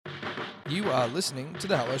You are listening to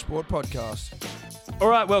the Hello Sport Podcast. All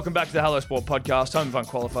right, welcome back to the Hello Sport Podcast, home of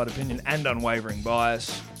unqualified opinion and unwavering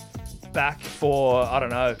bias. Back for, I don't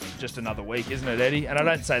know, just another week, isn't it, Eddie? And I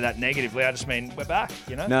don't say that negatively, I just mean we're back,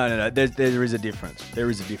 you know? No. There is a difference. There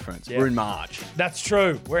is a difference. Yeah. We're in March. That's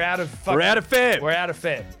true. We're out of Feb. We're out of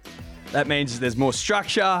Feb. That means there's more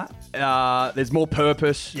structure, there's more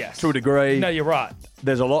purpose to a degree. No, you're right.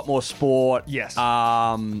 There's a lot more sport. Yes.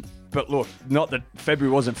 But look, not that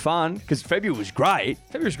February wasn't fun, because February was great.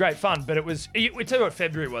 February was great fun, but it was, we tell you what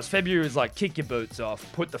February was. February was like kick your boots off,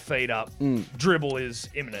 put the feet up, dribble is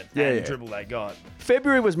imminent, and dribble they got.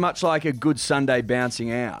 February was much like a good Sunday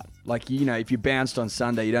bouncing out. Like, you know, if you bounced on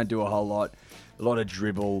Sunday, you don't do a whole lot. A lot of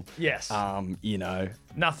dribble. Yes. You know.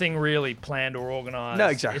 Nothing really planned or organised. No,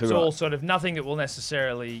 exactly It's right. all sort of nothing that will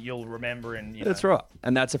necessarily you'll remember in. That's right.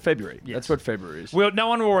 And that's a February. Yes. That's what February is. Well, no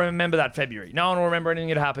one will remember that February. No one will remember anything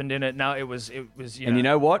that happened in it. No, it was. You know. And you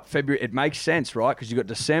know what? February, it makes sense, right? Because you got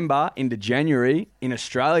December into January in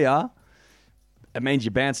Australia. It means you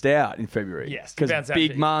bounced out in February. Yes, you Because bounced out.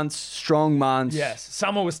 big months, strong months. Yes,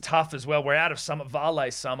 summer was tough as well. We're out of summer. Vale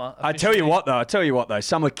summer. I tell you what, though.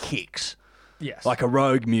 Summer kicks. Yes. Like a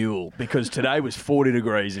rogue mule, because today was 40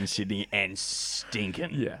 degrees in Sydney and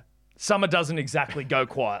stinking. Yeah. Summer doesn't exactly go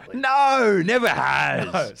quietly. No, never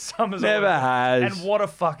has. No, summer's Never always- has. And what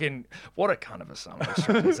a kind of a summer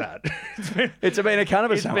Australia's had. It's been a kind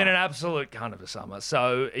of a It's summer. been an absolute kind of a summer.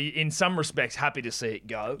 So in some respects, happy to see it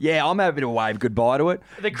go. Yeah, I'm happy to wave goodbye to it.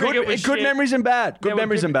 The cricket was good shit. memories and bad. Good Yeah,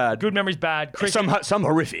 memories and bad. Good memories, bad. Cricket, Some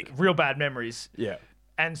horrific. real bad memories. Yeah.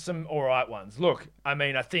 And some all right ones. Look, I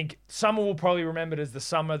mean, I think summer will probably remember it as the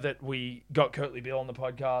summer that we got Curtly Bill on the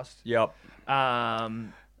podcast. Yep.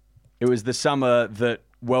 Um, It was the summer that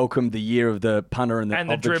welcomed the year of the punter and the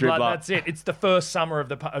dribbler. That's it. It's the first summer of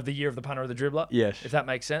the year of the punter of the dribbler. Yes. If that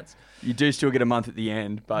makes sense. You do still get a month at the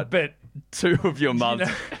end, but But 2 of your months.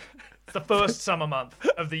 you know, it's the first summer month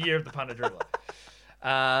of the year of the punter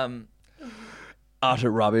dribbler.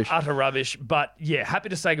 Utter rubbish. Utter rubbish. But yeah, happy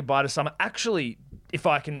to say goodbye to summer. Actually,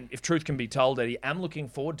 if truth can be told, Eddie, I'm looking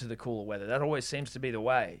forward to the cooler weather. That always seems to be the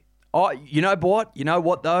way. Oh, you know what? You know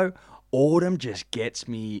what though? Autumn just gets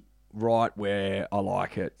me right where I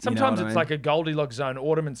like it. Sometimes you know it's like a Goldilocks zone,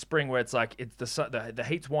 autumn and spring, where it's like it's the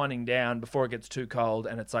heat's winding down before it gets too cold,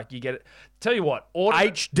 and it's like you get it. Tell you what, autumn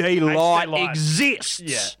HD light exists.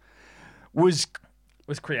 Yeah. Was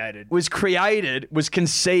created. was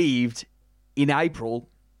conceived in April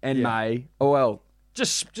and Yeah. May. Oh well.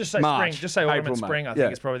 Just say March, spring. Just say autumn April, and May. spring. I Yeah.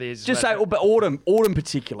 think it's probably the easiest. Just way say, to- but autumn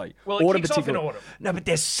particularly. Well, it autumn kicks off in autumn. No, but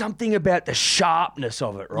there's something about the sharpness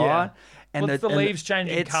of it, right? Yeah. Well, it's the leaves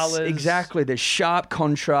changing it's colours. Exactly, there's sharp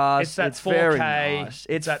contrast. It's that It's very 4K. nice.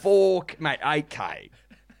 It's that- 4K, mate, 8K.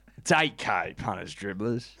 It's 8K, punters,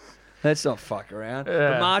 dribblers. Let's not fuck around.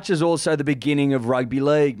 Yeah. But March is also the beginning of rugby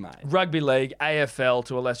league, mate. Rugby league, AFL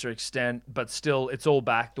to a lesser extent, but still, it's all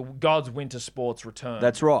back. The God's winter sports return.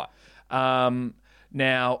 That's right.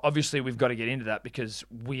 Now, obviously, we've got to get into that because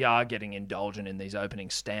we are getting indulgent in these opening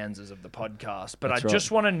stanzas of the podcast. But That's I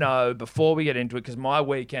just want to know, before we get into it, because my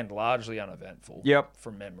weekend largely uneventful Yep.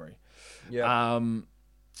 from memory, Yeah.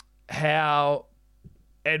 how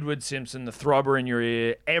Edward Simpson, the throbber in your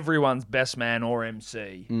ear, everyone's best man or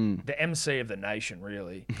MC, the MC of the nation,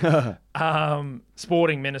 really,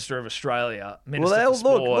 sporting minister of Australia, minister Well, for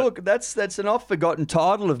sport. look, that's an oft-forgotten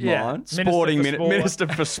title of Yeah, mine. Minister Sporting for Sport. Minister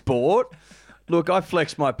for Sport. Look, I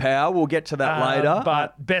flexed my power. We'll get to that later.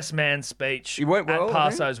 But best man speech It went well, at I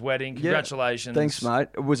think. Parso's wedding. Yeah. Congratulations. Thanks, mate.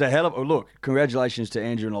 It was a hell of a look. Congratulations to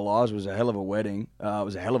Andrew and Eliza. It was a hell of a wedding. It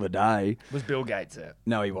was a hell of a day. Was Bill Gates there?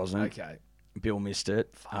 No, he wasn't. Okay. Bill missed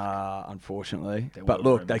it, unfortunately. There But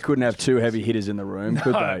were look, they couldn't have 2 heavy hitters in the room,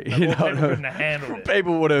 could they? No, people couldn't have handled it.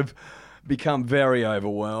 People would have become very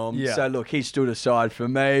overwhelmed. Yeah. So look, he stood aside for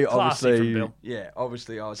me. Classy obviously, from Bill. Yeah,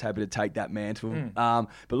 obviously I was happy to take that mantle. But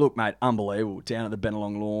look, mate, unbelievable. Down at the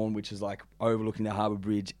Bennelong Lawn, which is like overlooking the Harbour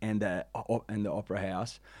Bridge and the Opera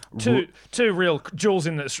House. Two real jewels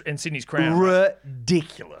in Sydney's crown.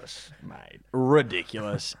 Ridiculous, mate.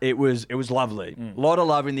 Ridiculous. It was lovely. A lot of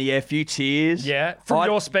love in the air, few tears. Yeah, from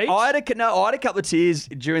your speech? I had a couple of tears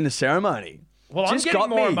during the ceremony. Well, I'm Just getting got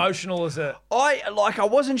more me. emotional as a... I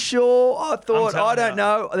wasn't sure. I thought, telling I don't you.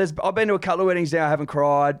 know. I've been to a couple of weddings now. I haven't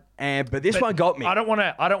cried, but this one got me. I don't want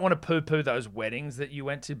to poo-poo those weddings that you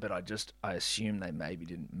went to, but I assume they maybe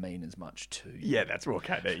didn't mean as much to you. Yeah, that's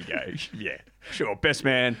okay. There you go. Yeah, sure. Best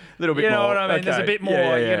man, a little bit You know more. what I mean? There's a Okay. bit more.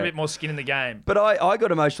 Yeah, You yeah. get a bit more skin in the game. But I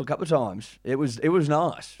got emotional a couple of times. It was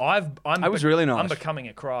nice. It was really nice. I'm becoming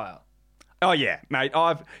a crier. Oh yeah, mate.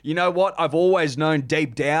 You know what? I've always known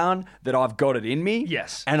deep down that I've got it in me.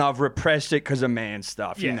 Yes. And I've repressed it because of man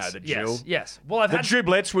stuff. You know the drill. Yes. Well, I've The had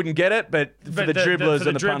driblets wouldn't get it, but for the dribblers for the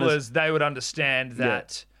and the punters. dribblers, they would understand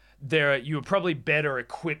that you were probably better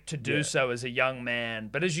equipped to do so as a young man.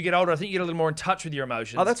 But as you get older, I think you get a little more in touch with your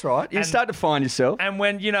emotions. Oh, that's right. You start to find yourself. And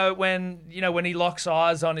when he locks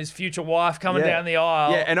eyes on his future wife coming down the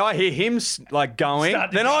aisle, Yeah, and I hear him going,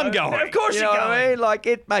 Start to then go. I'm going. Of course you you're know what I going. mean? Like,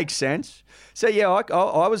 it makes sense. So yeah,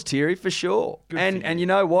 I was teary for sure. And you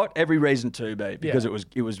know what? Every reason to be, because it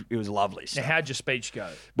was lovely Now, stuff. how'd your speech go?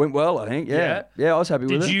 Went well, I think. Yeah. I was happy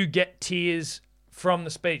with it. Did you get tears from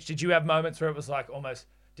the speech? Did you have moments where it was like almost?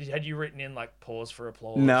 Had you written in like pause for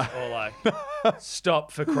applause No. or like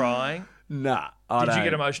stop for crying? Nah. Did you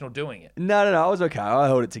get emotional doing it? No, I was okay. I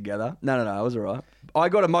held it together. No, I was all right. I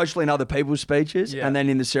got emotional in other people's speeches and then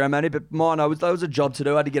in the ceremony, but mine, that was a job to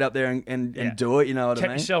do. I had to get up there and do it, you know what I Kept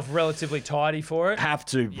mean? yourself relatively tidy for it. Have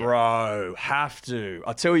to, bro. Have to.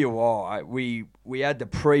 I'll tell you why. We had the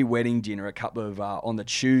pre-wedding dinner a couple of on the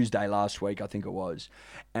Tuesday last week, I think it was,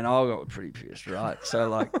 and I got pretty pissed, right? So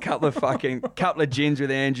like couple of gins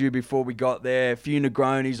with Andrew before we got there, a few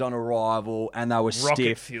Negronis on arrival, and they were Rocket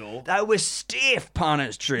stiff. fuel. They were stiff,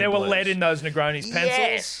 punters, dribblers. There were lead in those Negronis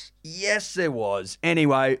pencils. Yes, there was.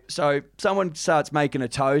 Anyway, so someone starts making a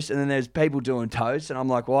toast, and then there's people doing toast, and I'm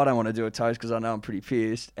like, well, I don't want to do a toast because I know I'm pretty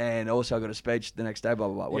pissed, and also I got a speech the next day, blah,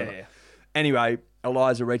 blah, blah, whatever. Yeah. Anyway,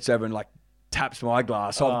 Eliza reaches over and like taps my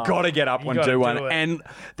glass, so I've got to get up and gotta do one. do it. And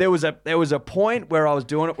there was a point where I was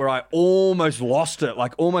doing it where I almost lost it,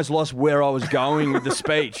 like almost lost where I was going with the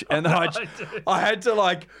speech, and then I had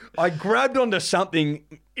to I grabbed onto something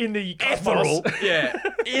In the ethereal, cosmos.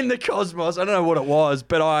 in the cosmos. I don't know what it was,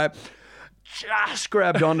 but I just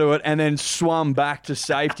grabbed onto it and then swum back to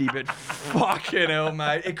safety. But fucking hell,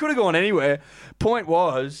 mate, it could have gone anywhere. Point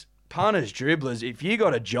was, punters, dribblers, if you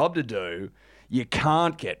got a job to do, you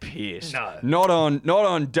can't get pissed. No. Not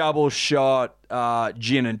on double shot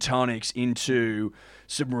gin and tonics into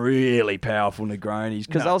some really powerful Negronis,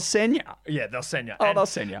 because they'll send you. Yeah, they'll send you. Oh, they'll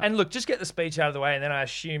send you. And look, just get the speech out of the way, and then I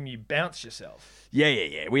assume you bounce yourself.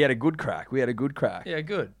 Yeah. We had a good crack. Yeah,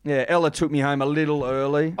 good. Yeah, Ella took me home a little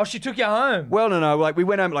early. Oh, she took you home. Well, no. Like, we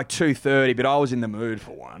went home at like 2:30, but I was in the mood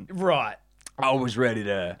for one. Right. I was ready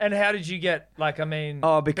to. And how did you get, because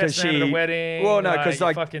because best man at she- a wedding. Well, no, 'cause, your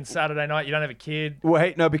like- fucking Saturday night, you don't have a kid.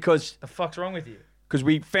 Wait, no, because The fuck's wrong with you?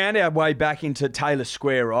 we found our way back into Taylor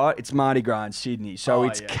Square, right? It's Mardi Gras in Sydney, so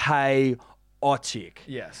it's chaotic.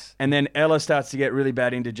 Yes. And then Ella starts to get really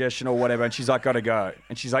bad indigestion or whatever, and she's like, "Gotta go."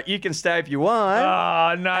 And she's like, "You can stay if you want."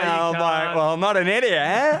 Oh, no, and you I'm can't. like, "Well, I'm not an idiot."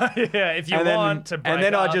 yeah, if you want to break and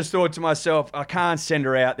then up. I just thought to myself, I can't send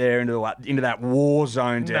her out there into that war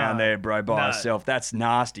zone down there, bro, by herself. That's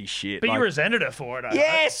nasty shit. But you resented her for it, I hope.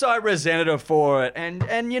 Yes, I resented her for it.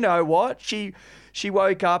 And you know what? She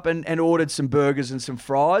woke up and ordered some burgers and some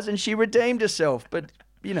fries, and she redeemed herself. But,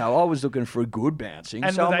 you know, I was looking for a good bouncing.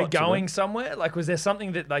 And so were I'm they not too going worried. somewhere? Like, was there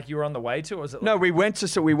something that you were on the way to? Or was it No, we went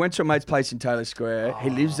to a mate's place in Taylor Square. He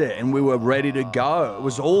lives there, and we were ready to go. It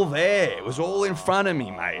was all there. It was all in front of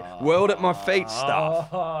me, mate. World at my feet stuff.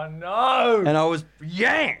 Oh, no. And I was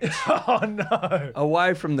yanked Oh, no.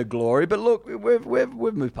 away from the glory. But look, we've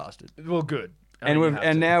moved past it, Well, good.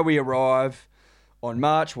 and now we arrive on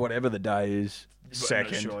March, whatever the day is,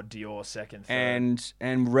 Second. second, Sure, Dior, second, third.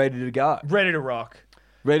 and ready to go, Ready to rock.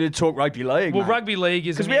 ready to talk rugby league. Well, rugby league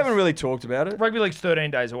is... because we haven't really talked about it. Rugby league's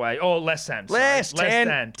 13 days away. Or less than. sorry. Less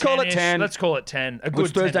 10. Call it 10-ish. 10. Let's call it 10. A good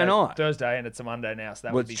It's Thursday 10 days. night. Thursday, and it's a Monday now, so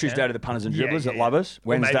that Well, would it's be Tuesday 10. to the punters and Yeah, dribblers yeah, that love us.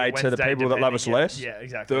 Or maybe Wednesday to the people that love us depending, less. Yeah,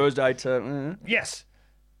 exactly. Thursday to... Yes.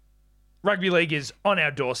 Rugby league is on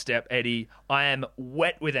our doorstep, Eddie. I am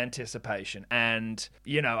wet with anticipation. And,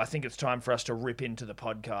 I think it's time for us to rip into the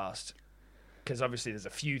podcast. Because obviously there's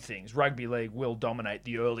a few things. Rugby league will dominate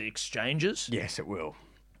the early exchanges. Yes, it will.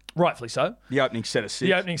 Rightfully so. The opening set of 6.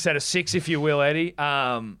 The opening set of 6, if you will, Eddie.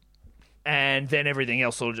 And then everything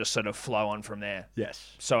else will just sort of flow on from there.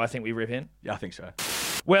 Yes. So I think we rip in. Yeah, I think so.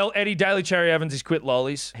 Well, Eddie, Daly Cherry Evans has quit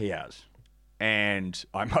lollies. He has. And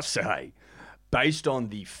I must say, based on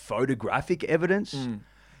the photographic evidence,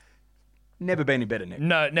 never been in better nick.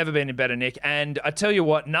 No, never been in better nick. And I tell you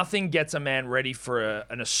what, nothing gets a man ready for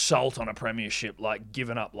an assault on a premiership like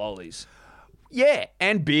giving up lollies. Yeah,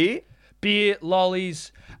 and beer. Beer,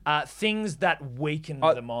 lollies, things that weaken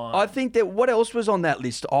the mind. I think that what else was on that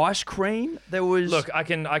list? Ice cream. There was. Look, I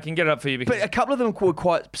can get it up for you because. but a couple of them were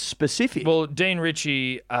quite specific. Well, Dean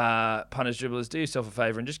Ritchie, punters, dribblers, do yourself a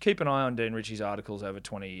favour and just keep an eye on Dean Ritchie's articles over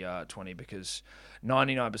 2020 because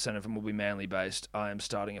 99% of them will be Manly based. I am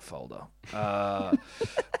starting a folder.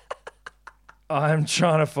 I'm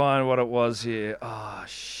trying to find what it was here. Oh,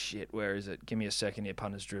 shit. Where is it? Give me a second here,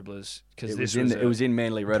 punters, dribblers. Because It was in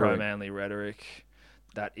Manly Rhetoric. Pro-Manly Rhetoric.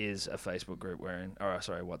 That is a Facebook group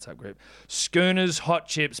WhatsApp group. Schooners, hot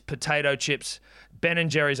chips, potato chips, Ben &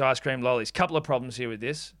 Jerry's ice cream lollies. Couple of problems here with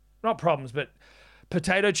this. Not problems, but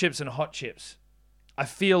potato chips and hot chips. I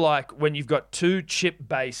feel like when you've got two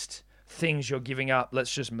chip-based things you're giving up,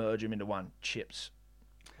 let's just merge them into one. Chips.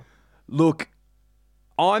 Look,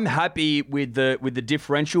 I'm happy with the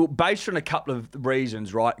differential based on a couple of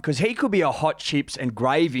reasons, right? Because he could be a hot chips and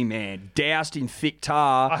gravy man, doused in thick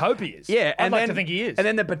tar. I hope he is. Yeah, I'd like to think he is. And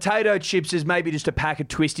then the potato chips is maybe just a pack of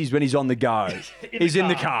twisties when he's on the go. He's in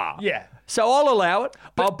the car. Yeah. So I'll allow it.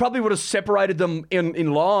 I probably would have separated them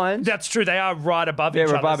in lines. That's true. They are right above each other.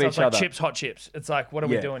 They're above So each it's like other. chips, hot chips. It's like, what are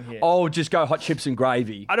we doing here? I'll just go hot chips and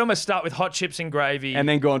gravy. I'd almost start with hot chips and gravy. And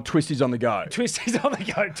then go on twisties on the go. Twisties on the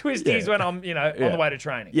go. Twisties when I'm, on the way to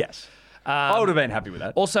training. Yes. I would have been happy with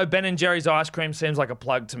that. Also, Ben & Jerry's ice cream seems like a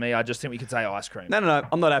plug to me. I just think we could say ice cream. No.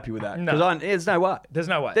 I'm not happy with that. No. Because there's no way. There's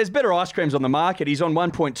no way. There's better ice creams on the market. He's on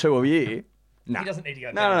 1.2 a year. No. He doesn't need to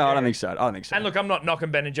go. No, I don't think so. And look, I'm not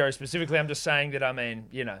knocking Ben & Jerry specifically. I'm just saying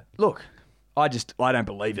that, Look, I don't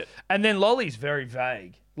believe it. And then Lolly's very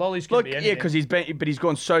vague. Lolly's could be anything. Yeah, because he's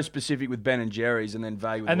gone so specific with Ben and Jerry's, and then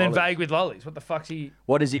vague with And Lollies. then vague with Lolly's. What the fuck's he?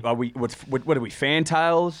 What is it? Are we? What are we?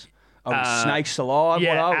 Fantails? Are we snakes alive?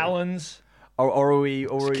 Yeah, what are Allen's. we? Or are we?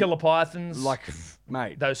 Killer pythons. Like,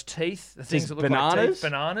 mate, those teeth. The things Is that look like bananas?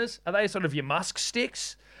 teeth. Bananas. Are they sort of your musk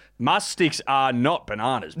sticks? musk sticks are not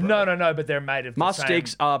bananas, bro. No, but they're made of the Musk same.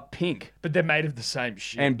 sticks are pink, But they're made of the same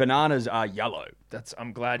shit. and bananas are yellow.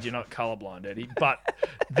 I'm glad you're not colorblind, Eddie. But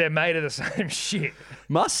they're made of the same shit.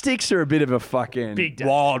 Musk sticks are a bit of a fucking Big day.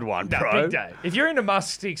 wild one, No, bro. big day. If you're into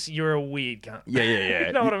musk sticks, you're a weird cunt. Yeah.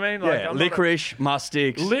 You know what I mean? Like, yeah, I'm not a- licorice, musk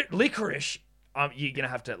sticks. Licorice, you're going to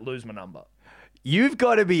have to lose my number. You've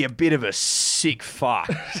got to be a bit of a sick fuck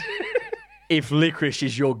if licorice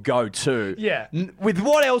is your go-to. Yeah. With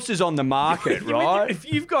what else is on the market, right?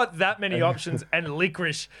 If you've got that many options and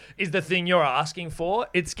licorice is the thing you're asking for,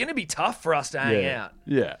 it's going to be tough for us to hang out.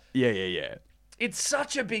 Yeah. It's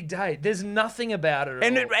such a big day. There's nothing about it at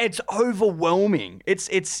And all. it's overwhelming. It's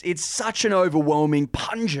such an overwhelming,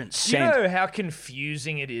 pungent Do you scent. know how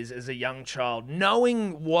confusing it is as a young child,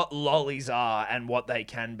 knowing what lollies are and what they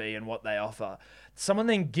can be and what they offer? Someone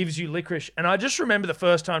then gives you licorice. And I just remember the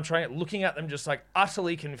first time trying it, looking at them just like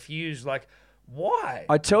utterly confused, like, why?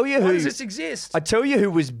 I tell you Why who does this exist? I tell you who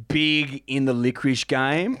was big in the licorice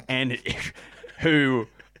game and who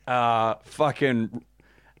fucking,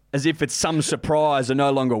 as if it's some surprise, are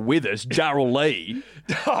no longer with us. Darryl Lee.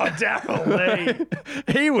 Oh, Darryl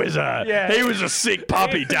Lee. He was a sick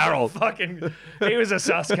puppy, Darryl. He was a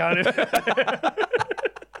sus kind of.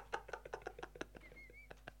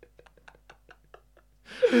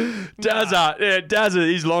 Dazza,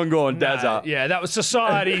 he's long gone, Dazza. Yeah, that was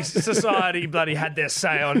society. Society bloody had their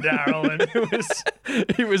say on Darryl, and it was.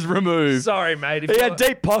 He was removed. Sorry, mate. He had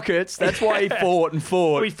deep pockets. That's why he fought and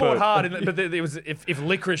fought. We fought hard, but it was if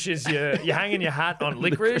licorice is you're hanging your hat on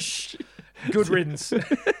licorice, good riddance. The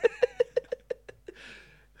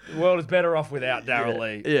world is better off without Darryl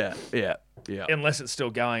Lee. Yeah. Unless it's still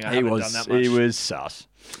going. I haven't done that much. He was sus.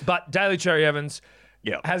 But Daly Cherry Evans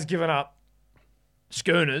Yep. has given up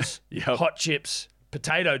schooners, Yep. hot chips,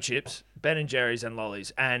 potato chips, Ben & Jerry's and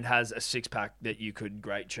lollies, and has a six-pack that you could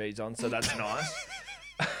grate cheese on, so that's nice.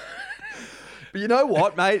 But you know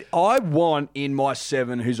what, mate? I want in my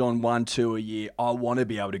 7 who's on 1-2 a year, I want to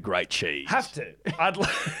be able to grate cheese. Have to. I'd like...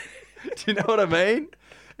 Do you know what I mean?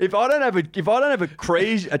 If I don't have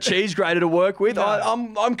a cheese grater to work with,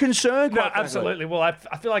 No. I'm concerned. No, quite frankly. absolutely. Well, I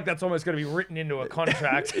feel like that's almost going to be written into a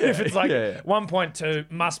contract. If it's like 1.2,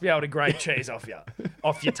 must be able to grate cheese off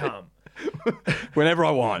your tongue. Whenever I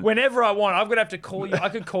want. Whenever I want, I'm going to have to call you. I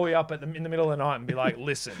could call you up in the middle of the night and be like,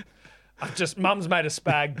 listen, Mum's made a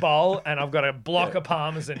spag bowl and I've got a block of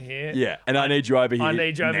parmesan here. Yeah, and I need you over here. I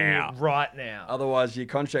need you over now. here right now. Otherwise, your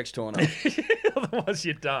contract's torn up. Otherwise,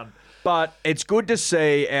 you're done. But it's good to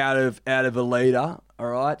see out of a leader. All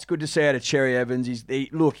right, it's good to see out of Cherry Evans.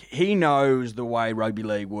 He knows the way rugby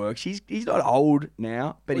league works. He's not old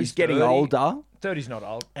now, but he's getting 30. older. 30's not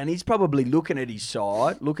old. And he's probably looking at his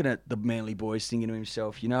side, looking at the Manly boys, thinking to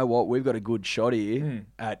himself, you know what, we've got a good shot here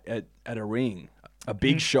at a ring. A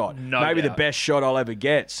big shot. No Maybe doubt. the best shot I'll ever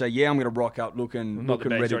get. So, yeah, I'm going to rock up looking Not the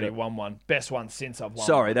best. ready He's already to... won one. Best one since I've won.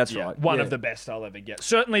 Sorry, one. that's Yeah, right. One Yeah. of the best I'll ever get.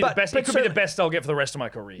 Certainly But- the best. but It could be the cer- best I'll get for the rest of my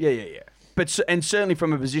career. Yeah. And certainly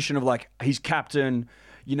from a position of like, he's captain,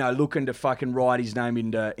 looking to fucking write his name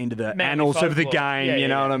into the Manly annals of the folklore. game, Yeah, you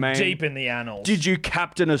know yeah. what I mean? Deep in the annals. Did you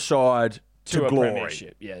captain a side to a glory.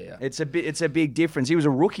 premiership. Yeah. It's a big difference. He was a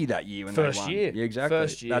rookie that year when First they won. year. Yeah, exactly.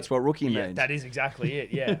 First year. That's what rookie Yeah, means. that is exactly it.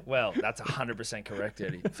 Yeah. Well, that's 100% correct,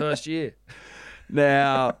 Eddie. First year.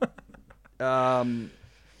 Now,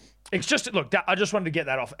 It's just look. I just wanted to get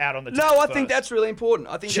that out on the. no, table I think first. that's really important.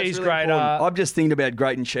 I think Cheese that's really grater. important. I'm just thinking about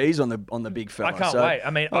grating cheese on the big fella. I can't So, wait. I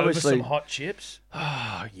mean, over obviously, some hot chips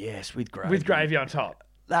oh yes, with gravy. with gravy on top.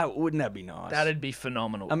 Wouldn't that be nice? That'd be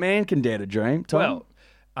phenomenal. A man can dare to dream. Tom. Well,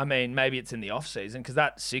 I mean, maybe it's in the off season because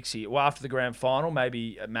that 60. Well, after the grand final,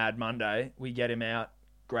 maybe a Mad Monday, we get him out.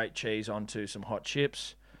 Grate cheese onto some hot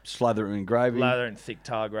chips, slather it in gravy, lather in thick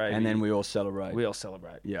tar gravy, and then we all celebrate. we all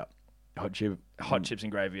celebrate. Yeah, hot chip. Hot chips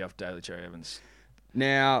and gravy off Daily Cherry Evans.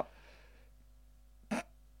 Now,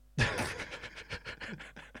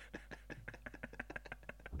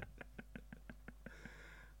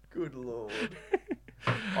 good Lord.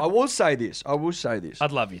 I will say this.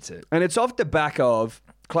 I'd love you to. And it's off the back of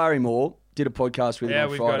Clary Moore did a podcast with him Yeah, on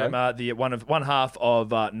we've Friday. got him. One half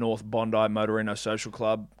of North Bondi Motorino Social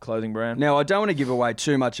Club clothing brand. Now, I don't want to give away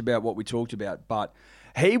too much about what we talked about, but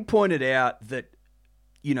he pointed out that,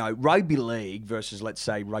 you know, rugby league versus, let's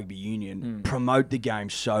say, rugby union promote the game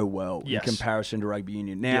so well Yes. in comparison to rugby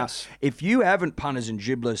union. Now, Yes. if you haven't, punters and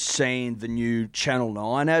dribblers, seen the new Channel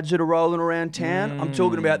 9 ads that are rolling around town, I'm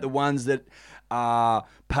talking about the ones that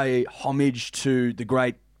pay homage to the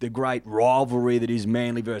great rivalry that is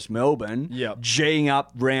Manly versus Melbourne, Yep. G'ing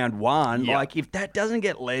up round one. Yep. Like, if that doesn't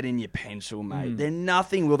get lead in your pencil, mate, then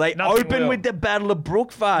nothing will. They Nothing open will. with the Battle of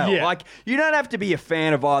Brookvale. Yeah. Like, you don't have to be a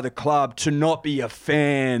fan of either club to not be a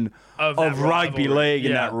fan Of of that rugby rivalry. league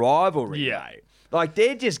and Yeah. that rivalry, Yeah. mate. Like,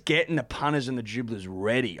 they're just getting the punters and the dribblers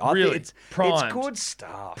ready. I Really? think it's Primed. good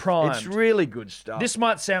stuff. Primed. It's really good stuff. This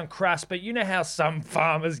might sound crass, but you know how some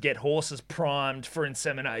farmers get horses primed for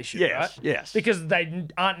insemination, Yes, right? yes. Because they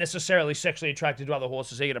aren't necessarily sexually attracted to other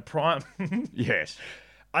horses. So you get a prime. Yes.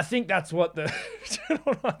 I think that's what the Channel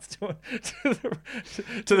 9's doing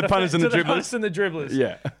To the punters and the to dribblers? punters and the dribblers.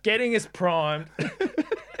 Yeah. Getting us primed.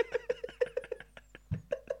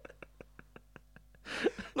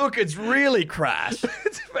 Look, it's really crass,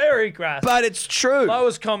 It's very crass. but it's true.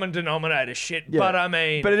 Lowest common denominator shit. Yeah. But I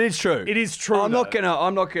mean, But it is true. It is true. I'm not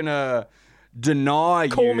gonna deny you.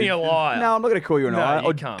 Call me a liar. No, I'm not gonna call you a No, liar.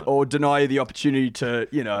 you can't. Or deny you the opportunity to,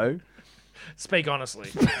 you know. Speak honestly.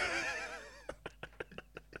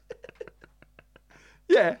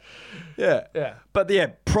 Yeah. Yeah. But yeah,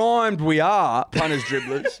 primed we are, punters,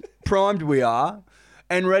 dribblers. Primed we are,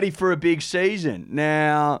 and ready for a big season.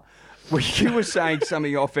 Now, you were saying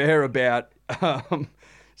something off air about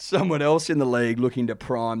someone else in the league looking to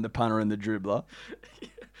prime the punter and the dribbler.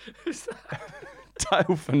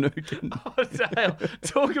 Dale Finucane. Oh, Dale,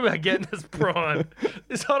 talk about getting us primed.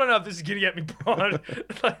 I don't know if this is going to get me primed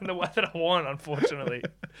like in the way that I want, unfortunately.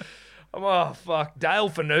 Oh, fuck. Dale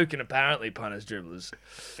Finucane, apparently, punters, dribblers.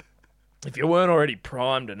 If you weren't already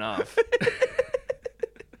primed enough.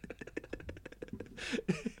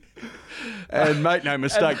 And make no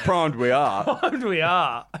mistake, primed we are. Primed we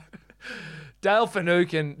are. Dale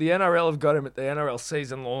Finucane, the NRL have got him at the NRL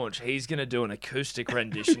season launch. He's going to do an acoustic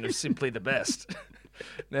rendition of Simply the Best.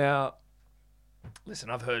 Now, listen,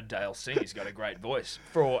 I've heard Dale sing. He's got a great voice.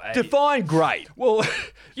 Define great. Well,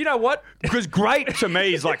 you know what? Because great to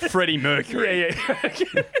me is like Freddie Mercury.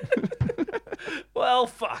 Yeah. Well,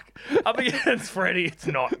 fuck. Up against Freddie, it's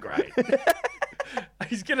not great.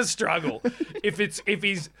 He's going to struggle.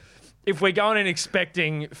 If we're going in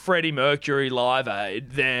expecting Freddie Mercury Live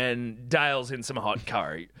Aid, then Dale's in some hot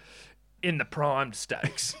curry in the primed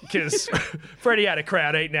stakes. Because Freddie had a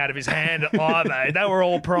crowd eating out of his hand at Live Aid. They were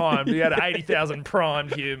all primed. He had 80,000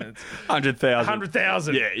 primed humans. 100,000.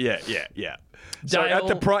 100,000. Yeah. So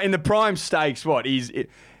Dale- in the prime stakes, what?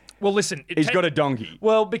 Well, listen. He's got a donkey.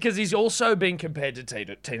 Well, because he's also been compared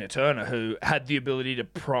to Tina Turner, who had the ability to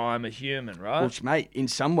prime a human, right? Which, mate, in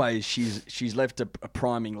some ways, she's left a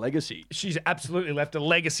priming legacy. She's absolutely left a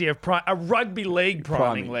legacy of a rugby league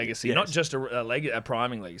priming legacy, yes. not just a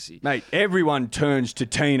priming legacy. Mate, everyone turns to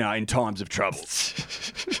Tina in times of trouble.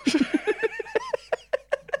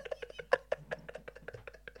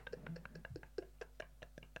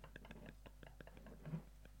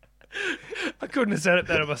 I couldn't have said it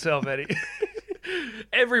better myself, Eddie.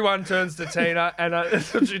 Everyone turns to Tina, and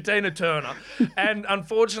to Tina Turner. And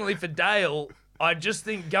unfortunately for Dale, I just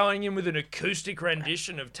think going in with an acoustic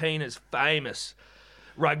rendition of Tina's famous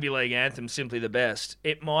rugby league anthem, Simply the Best,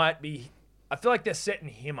 it might be... I feel like they're setting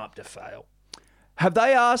him up to fail. Have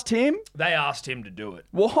they asked him? They asked him to do it.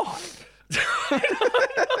 Why?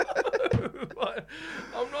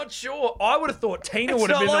 I'm not sure. I would have thought Tina It's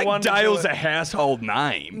would have not been like the one Dale's to do a it. household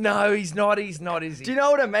name. No, he's not, is he? Do you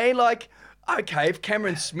know what I mean? Like, okay, if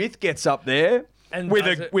Cameron Smith gets up there And with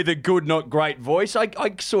does a it- with a good, not great voice, I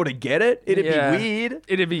sort of get it. It'd be weird,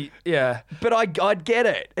 It'd be, yeah. but I'd get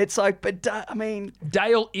it. It's like, but I mean,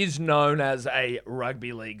 Dale is known as a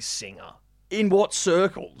rugby league singer. in what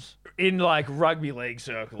circles? In like rugby league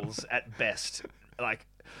circles at best. Like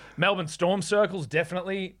Melbourne Storm circles,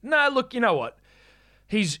 definitely. No, look, you know what?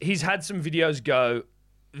 He's had some videos go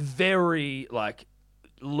very like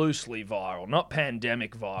loosely viral, not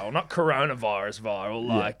pandemic viral, not coronavirus viral,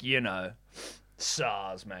 like, you know,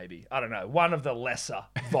 SARS maybe. I don't know, one of the lesser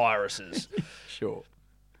viruses. Sure.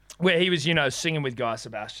 Where he was, you know, singing with Guy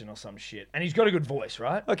Sebastian or some shit. And he's got a good voice,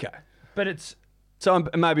 right? Okay. But it's, So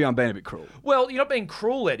maybe I'm being a bit cruel. well, you're not being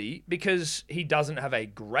cruel, Eddie, because he doesn't have a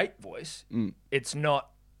great voice. It's not,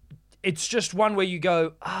 it's just one where you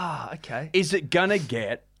go, okay. Is it gonna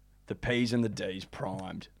get the P's and the D's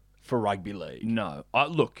primed for rugby league? No.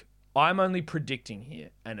 Look, I'm only predicting here,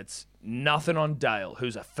 and it's nothing on Dale,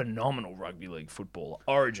 who's a phenomenal rugby league footballer,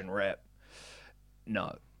 Origin rep.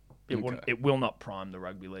 No. It will not prime the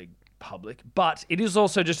rugby league public, but it is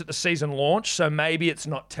also just at the season launch, so maybe it's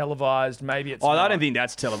not televised, maybe it's Oh, not. I don't think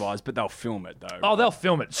that's televised, but they'll film it though. Oh, they'll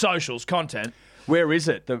film it. Socials, content. Where is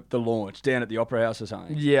it? The launch down at the Opera House or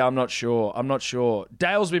something? Yeah, I'm not sure.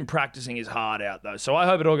 Dale's been practicing his heart out, though, so I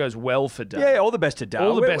hope it all goes well for Dale. Yeah, all the best to Dale.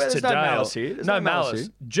 All the best There's to no Dale. malice here. There's no malice malice. here.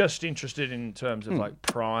 Just interested in terms of like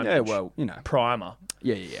prime. Yeah, well, you know. Primer.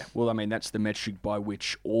 Yeah. Well, I mean, that's the metric by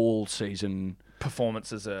which all season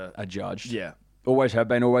Performances are. judged. Yeah. Always have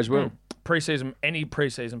been, always will. Any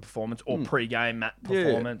pre-season performance or pre-game Yeah.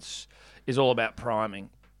 performance is all about priming.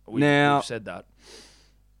 We've said that.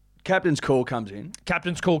 Captain's call comes in.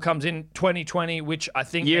 Captain's call comes in 2020, which I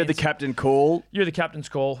think Year of the means- captain call. Year of the captain's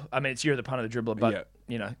call. I mean, it's year of the punter, the dribbler, but Yeah.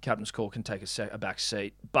 you know, captain's call can take a back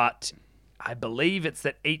seat. But I believe it's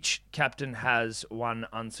that each captain has one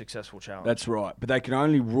unsuccessful challenge. That's right. But they can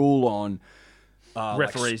only rule on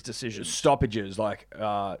referees' decisions. stoppages, like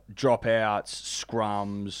dropouts,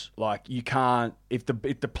 scrums. Like you can't if the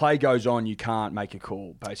play goes on, you can't make a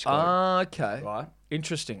call. Basically, Okay. right.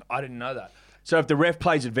 Interesting. I didn't know that. So if the ref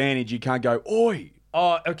plays advantage, you can't go oi.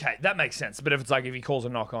 Oh, okay. That makes sense. But if it's like if he calls a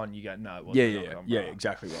knock on, you go, no, it wasn't a knock on, Yeah, bro."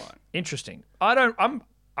 exactly right. Interesting.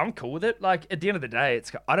 I'm cool with it. Like at the end of the day,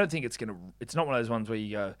 I don't think it's not one of those ones where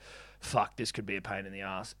you go, fuck, this could be a pain in the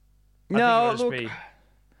ass. I No, think it'll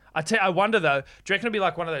just I wonder though, do you reckon it'll be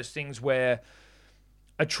like one of those things where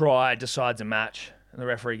a try decides a match and the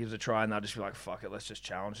referee gives a try and they'll just be like, fuck it, let's just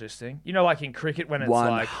challenge this thing? You know, like in cricket when it's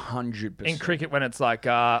like 100%. in cricket when it's like,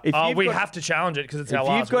 you've we got- have to challenge it because it's if our you've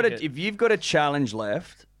last got wicket. if you've got a challenge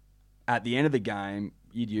left at the end of the game,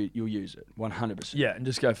 you'll use it 100%. Yeah, and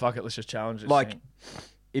just go, fuck it, let's just challenge this Like thing.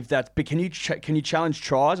 if that's, but can you challenge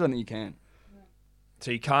tries? I don't think you can.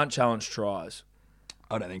 So you can't challenge tries.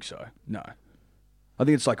 I don't think so. No, I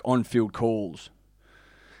think it's like on-field calls.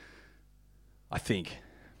 I think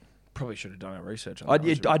Probably should have done our research on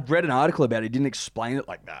that. I'd read an article about it. It didn't explain it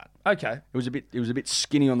like that. Okay. It was a bit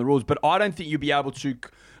skinny on the rules, but I don't think you'd be able to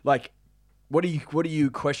like. What are you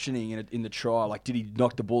questioning in the trial? Like, did he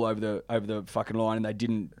knock the ball over the fucking line and they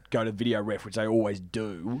didn't go to video ref, which they always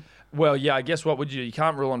do? Well, yeah, I guess what would you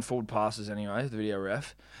can't rule on forward passes anyway, the video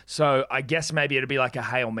ref. So I guess maybe it'd be like a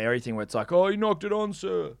Hail Mary thing where it's like, oh, you knocked it on,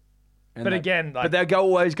 sir. And But again, like- but they'll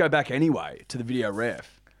always go back anyway to the video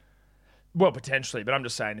ref. Well, potentially, but I'm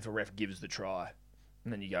just saying if a ref gives the try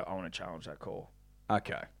and then you go, I want to challenge that call.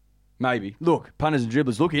 Okay, maybe. Look, punters and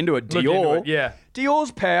dribblers, look into it. Look into Dior, it, yeah.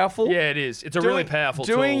 Dior's powerful. Yeah, it is. It's a really powerful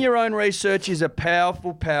tool. Doing your own research is a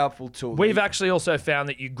powerful, powerful tool. We've actually also found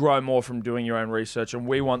that you grow more from doing your own research, and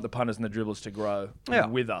we want the punters and the dribblers to grow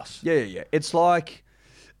with us. Yeah. It's like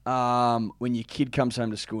when your kid comes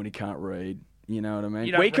home to school and he can't read. You know what I mean?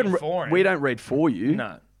 You don't read for him. We don't read for you.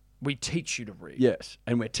 No. We teach you to read. Yes,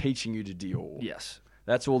 and we're teaching you to Dior. Yes.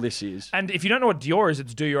 That's all this is. And if you don't know what Dior is,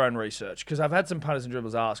 it's do your own research. Because I've had some punters and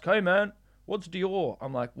dribblers ask, hey, man, what's Dior?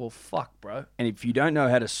 I'm like, well, fuck, bro. And if you don't know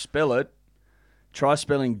how to spell it, try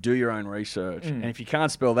spelling do your own research. And if you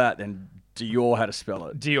can't spell that, then Dior how to spell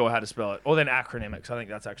it. Dior, how to spell it. Or then acronymics. I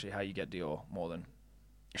think that's actually how you get Dior more than,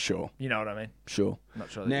 Sure. you know what I mean? Sure. I'm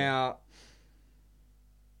not sure. Now,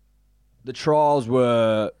 the trials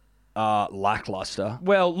were lackluster.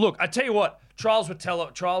 Well, look, I tell you what, trials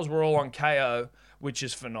were all on KO, which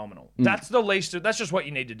is phenomenal. That's the least. That's just what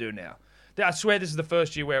you need to do now. I swear this is the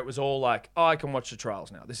first year where it was all like, oh, I can watch the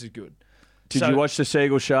trials now. This is good. Did you watch the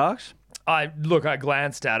Seagull Sharks? I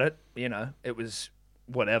glanced at it. You know, it was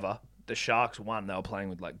whatever. the Sharks won, they were playing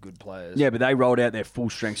with like good players. Yeah, but they rolled out their full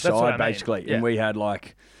strength That's what I side mean. basically, Yeah. and we had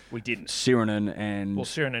like We didn't. Sirinen and Well,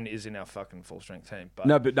 Sirinen is in our fucking full strength team, but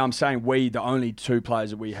no, but I'm saying the only two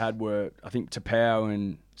players that we had were I think Tapau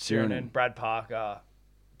and Sirinen. Sirinen, Brad Parker,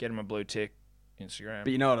 get him a blue tick, Instagram.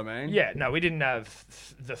 But you know what I mean? Yeah, no, we didn't have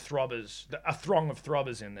the throbbers, a throng of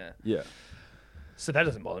throbbers in there. Yeah. So that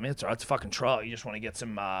doesn't bother me. It's all right. It's a fucking trial. You just want to get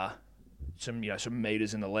some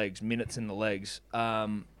meters in the legs, minutes in the legs.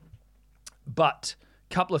 But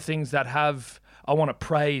a couple of things that I want to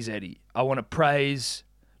praise, Eddie. I want to praise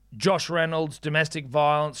Josh Reynolds' domestic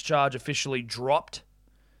violence charge officially dropped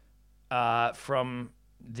from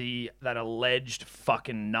that alleged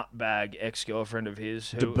fucking nutbag ex-girlfriend of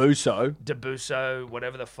his. Debusso,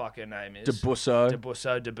 whatever the fuck her name is.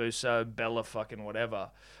 Debusso, Bella fucking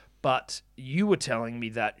whatever. But you were telling me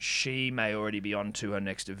that she may already be on to her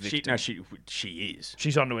next victim. She is.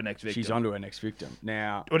 She's on to her next victim. She's on to her next victim.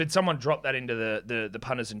 Now, Or did someone drop that into the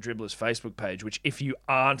Punters and Dribblers Facebook page, which if you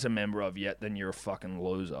aren't a member of yet, then you're a fucking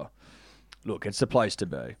loser. look, it's the place to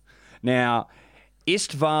be. Now,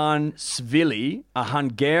 Istvan Svili, a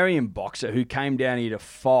Hungarian boxer who came down here to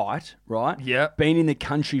fight, right? Yeah. Been in the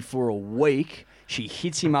country for a week. She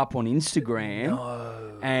hits him up on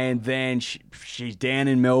Instagram. And then she's down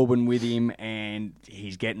in Melbourne with him and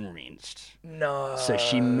he's getting rinsed. No. So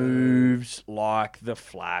she moves like the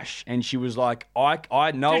Flash. And she was like,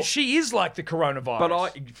 I know. Dude, she is like the coronavirus.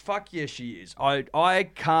 But fuck yeah, she is. I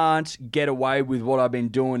can't get away with what I've been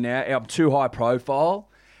doing now. I'm too high profile.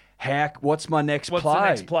 What's my next What's play? the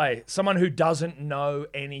next play? Someone who doesn't know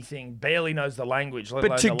anything, barely knows the language. Let But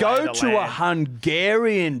alone to the lay go of the to a land.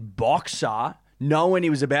 Hungarian boxer, knowing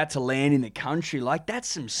he was about to land in the country, like that's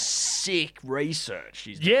some sick research.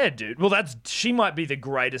 She's Yeah, dude. Well, she might be the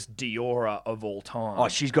greatest Diora of all time. Oh,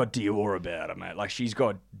 she's got Dior about her, mate. Like she's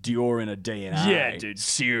got Dior in her DNA. Yeah, dude.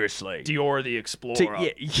 Seriously. Diora the Explorer.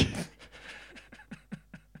 Yeah.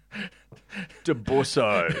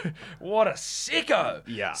 Debusso. What a sicko.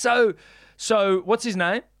 Yeah. So what's his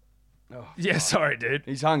name? Oh, Yeah, sorry, dude.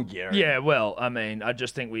 he's Hungarian. Yeah, well, I mean, I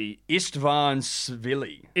just think Istvan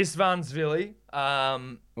Svili. Istvan Zvili,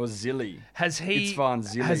 Or Zili. has he Istvan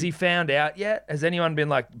Zili. has he found out yet? Has anyone been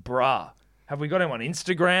like, bruh, have we got him on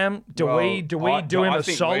Instagram? Do we do him a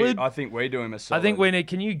solid? I think we do him a solid. I think we need.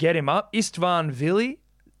 Can you get him up, Istvan Vili?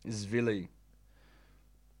 Zvili.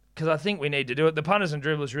 Because I think we need to do it. The Punters and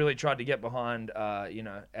Dribblers really tried to get behind,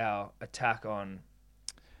 our attack on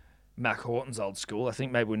Mac Horton's old school. I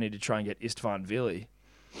think maybe we need to try and get Istvan Vili.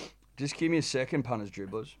 Just give me a second, punters,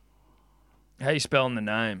 dribblers. How you spelling the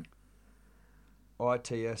name?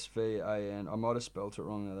 ITSVAN. I might have spelt it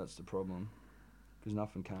wrong, though. That's the problem. Because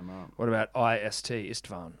nothing came up. What about IST,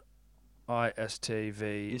 Istvan?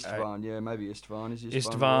 ISTV. Istvan, yeah, maybe Istvan. Is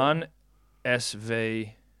Istvan,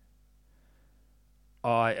 SV.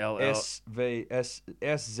 ILL.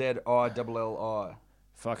 SZILLI.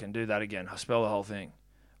 Fucking do that again. I spell the whole thing.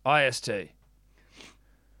 IST.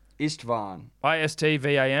 Istvan.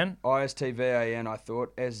 ISTVAN. ISTVAN, I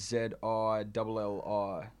thought.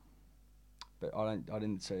 SZILLI. But I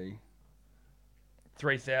didn't see.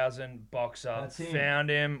 3,000 boxer. That's him. Found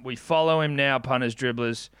him. We follow him now, Punters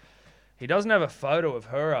Dribblers. He doesn't have a photo of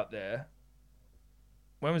her up there.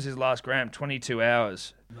 When was his last gram? 22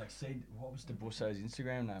 hours. Like, see, what was Debusso's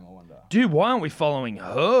Instagram name, I wonder? Dude, why aren't we following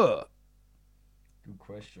her? Good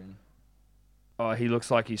question. Oh, he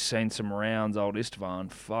looks like he's seen some rounds, old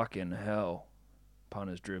Istvan. Fucking hell.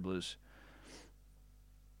 Punters Dribblers.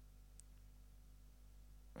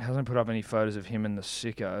 Hasn't put up any photos of him and the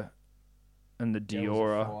sicko and the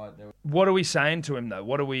Diora. What are we saying to him, though?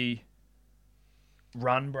 What are we...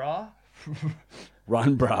 Run, brah?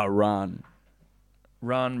 Run, brah, run.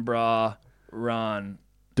 Run, brah, run.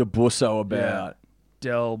 Debusso about.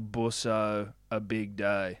 Del Busso, a big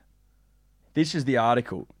day. This is the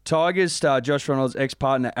article. Tigers star Josh Reynolds'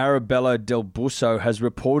 ex-partner Arabella Del Busso has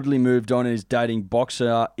reportedly moved on and is dating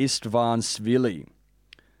boxer Istvan Svili.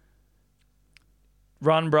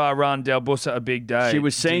 Run, brah, run. Del Busso, a big day. She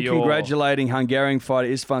was seen Dior. congratulating Hungarian fighter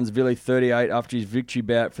Istvan Svili, 38, after his victory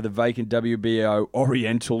bout for the vacant WBO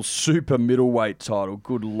Oriental Super Middleweight title.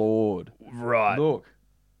 Good Lord. Right. Look,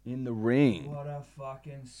 in the ring. What a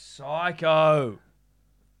fucking psycho.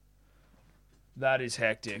 That is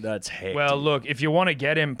hectic. That's hectic. Well, look, if you want to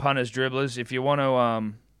get him, Punters Dribblers, if you want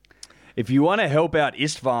to... If you want to help out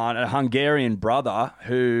Istvan, a Hungarian brother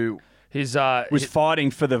who was fighting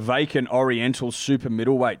for the vacant Oriental Super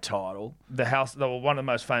Middleweight title. one of the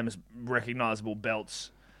most famous, recognisable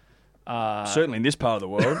belts Certainly in this part of the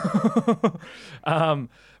world.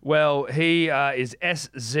 Well, he is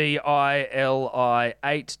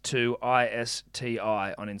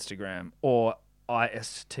SZILI82ISTI on Instagram, or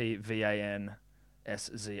ISTVANSZILLI.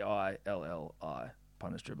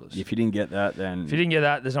 Punters Dribblers. If you didn't get that, then... If you didn't get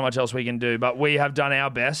that, there's not much else we can do. But we have done our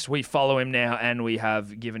best. We follow him now, and we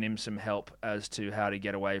have given him some help as to how to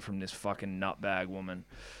get away from this fucking nutbag woman.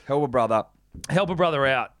 Help a brother. Help a brother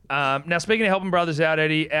out. Now, speaking of helping brothers out,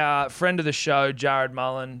 Eddie, our friend of the show, Jared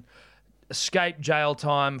Mullen, escaped jail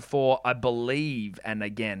time for, I believe, and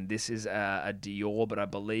again, this is a Dior, but I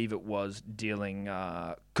believe it was dealing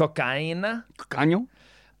cocaine. Cocaine?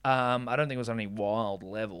 I don't think it was on any wild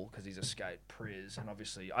level because he's escaped Priz, and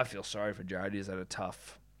obviously I feel sorry for Jared. He's had a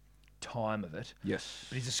tough time of it. Yes.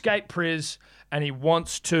 But he's escaped Priz, and he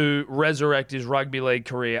wants to resurrect his rugby league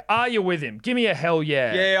career. Are you with him? Give me a hell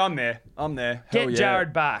yeah. Yeah, I'm there. Hell Get yeah.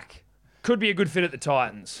 Jared back. Could be a good fit at the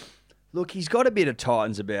Titans. Look, he's got a bit of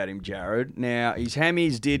Titans about him, Jared. Now, his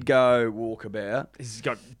hammies did go walkabout. He's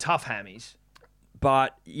got tough hammies.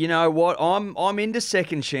 But you know what? I'm into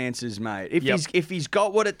second chances, mate. If he's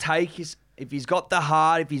got what it takes, if he's got the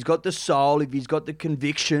heart, if he's got the soul, if he's got the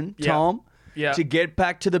conviction, Yep. Tom, Yep. to get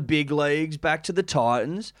back to the big leagues, back to the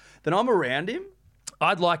Titans, then I'm around him.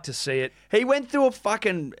 I'd like to see it. He went through a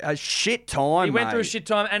shit time. He went mate. through a shit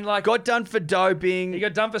time and Got done for doping. he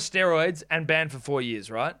got done for steroids and banned for 4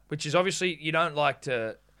 years, right? Which is obviously you don't like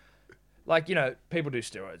to, people do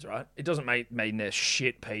steroids, right? It doesn't mean they're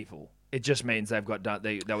shit people. It just means they've got done.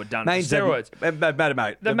 They were done for steroids.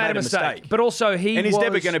 Mate, They made a mistake. But also and he's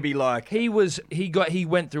never going to be like. he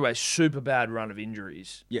went through a super bad run of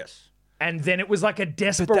injuries. Yes. And then it was like a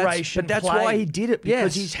desperation But that's play. why he did it,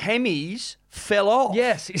 because his hemis fell off.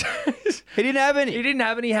 Yes. He didn't have any. He didn't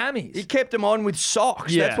have any hammies. He kept them on with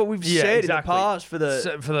socks. Yeah, That's what we've yeah, said exactly. in the past for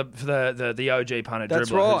the. for the OG punter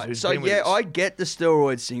That's dribbler. right. Who's So been with us. I get the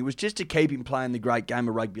steroids thing. It was just to keep him playing the great game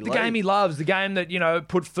of rugby league. The game he loves, the game that,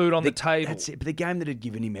 put food on the table. That's it. But the game that had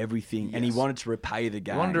given him everything, and he wanted to repay the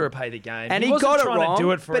game. He wanted to repay the game. And he wasn't got it trying wrong. to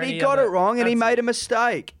do it for but any he got other- it wrong, and he That's made it. a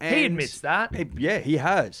mistake. He And admits that. he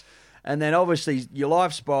has. And then obviously your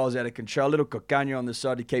life spirals out of control. A little cocaine on the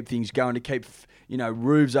side to keep things going, to keep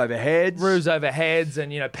roofs over heads. Roofs over heads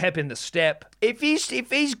and, pep in the step. If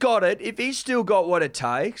he's got it, if he's still got what it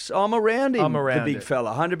takes, I'm around him. I'm around the big it.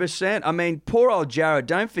 fella, 100%. I mean, poor old Jared.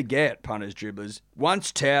 Don't forget, punters, dribblers.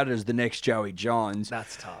 Once touted as the next Joey Johns.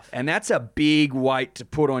 That's tough. And that's a big weight to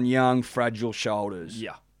put on young, fragile shoulders.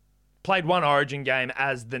 Yeah. Played one Origin game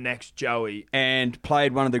as the next Joey. And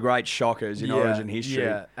played one of the great shockers in Origin history.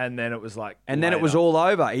 Yeah, and then it was like And then it was all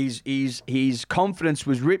over. His confidence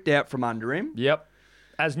was ripped out from under him. Yep.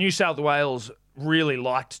 As New South Wales really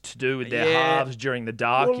liked to do with their Yeah. halves during the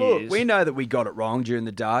dark Well, years. look, we know that we got it wrong during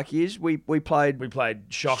the dark years. We played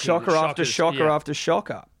shocker after shocker after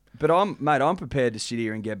shocker. But I'm prepared to sit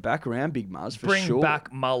here and get back around Big Muzz for Bring sure.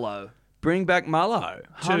 back Mullo Bring back Mullo. to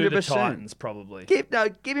 100%. the Titans, probably.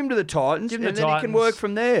 Give him to the Titans, Give him and the then he can Titans. work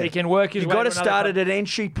from there. He can work his You've way got to to another start club. at an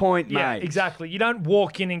entry point, Yeah, mate. exactly. You don't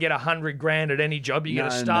walk in and get $100,000 at any job. You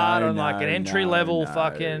got to start on like an entry level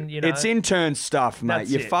fucking, It's intern stuff, mate.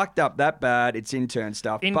 That's You it. fucked up that bad. It's intern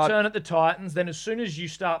stuff. Intern at the Titans. Then as soon as you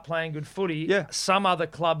start playing good footy, Yeah. some other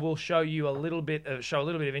club will show a little bit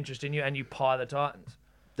of interest in you, and you pie the Titans.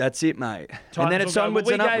 That's it, mate. Titans And then it's will go, onwards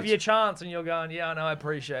well, and we upwards. gave you a chance, and you're going, yeah, I know, I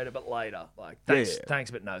appreciate it, but later. Like, thanks,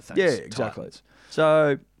 but no thanks. Yeah, exactly. Titans.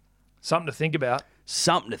 So, Something to think about.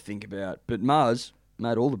 something to think about. But Muzz,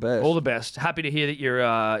 mate, all the best. All the best. Happy to hear that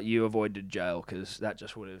you avoided jail, because that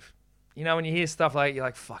just would have, when you hear stuff like, you're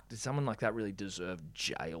like, fuck, did someone like that really deserve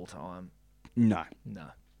jail time? No. No.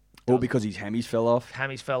 All because his hammies fell off.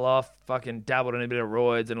 Hammies fell off, fucking dabbled in a bit of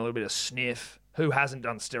roids and a little bit of sniff. Who hasn't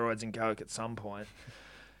done steroids and coke at some point?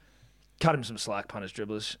 Cut him some slack, punters,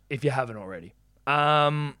 dribblers, if you haven't already.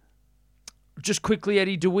 Just quickly,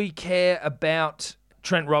 Eddie, do we care about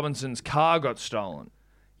Trent Robinson's car got stolen?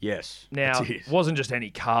 Yes. Now, it it is. wasn't just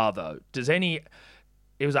any car, though.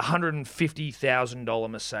 It was a $150,000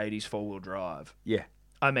 Mercedes four-wheel drive. Yeah.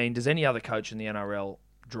 I mean, does any other coach in the NRL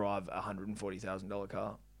drive a $140,000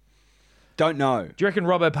 car? Don't know. Do you reckon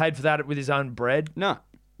Robbo paid for that with his own bread? No.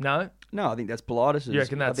 No? No, I think that's Politis. You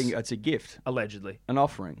reckon I think it's a gift, Allegedly. an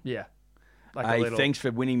offering. Yeah. Like Hey, a little thanks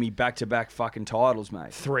for winning me back-to-back fucking titles,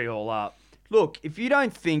 mate. 3 all up. Look, if you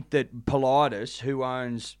don't think that Politis, who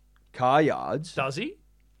owns car yards, Does he?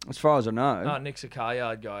 as far as I know, Oh, Nick's a car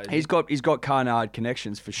yard guy. he's got car yard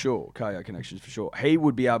connections for sure. Car yard connections for sure. He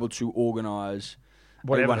would be able to organise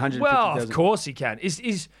Whatever. 150,000. Well, of course he can.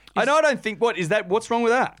 I don't think what's wrong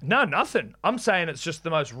with that? No, nothing. I'm saying it's just the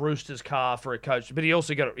most Roosters car for a coach. But he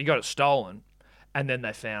also got it stolen, and then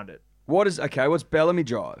they found it. What's Bellamy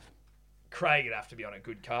drive? Craig would have to be on a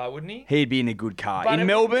good car, wouldn't he? He'd be in a good car. But In it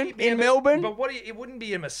Melbourne? wouldn't be- In Melbourne? But it wouldn't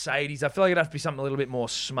be a Mercedes. I feel like it'd have to be something a little bit more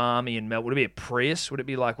smarmy in Melbourne. Would it be a Prius? Would it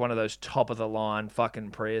be like one of those top-of-the-line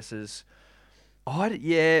fucking Priuses?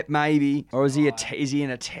 Yeah, maybe. Or is he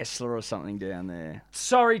in a Tesla or something down there?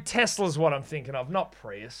 Sorry, Tesla's what I'm thinking of, not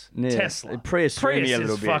Prius. Yeah. Tesla. Prius threw me a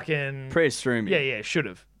little is bit. fucking... Prius threw me. Yeah, should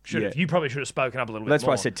have. Yeah. You probably should have spoken up a little bit That's more.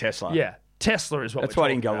 why I said Tesla. Yeah, Tesla is what That's we're why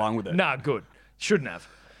I didn't talking go about. along with it. Nah, good. Shouldn't have.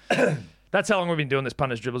 That's how long we've been doing this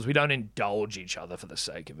punters dribbles. We don't indulge each other for the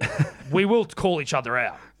sake of it. We will call each other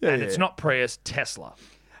out. And it's not Prius, Tesla.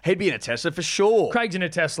 He'd be in a Tesla for sure. Craig's in a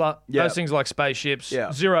Tesla. Yeah. Those things are like spaceships.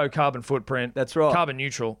 Yeah. Zero carbon footprint. That's right. Carbon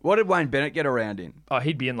neutral. What did Wayne Bennett get around in? Oh,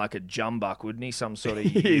 he'd be in like a jumbuck, wouldn't he? Some sort of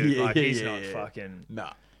he's not fucking...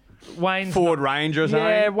 Nah. Wayne's Ford not, Ranger or something?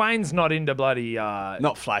 Yeah, Wayne's not into bloody...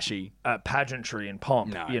 Not flashy. pageantry and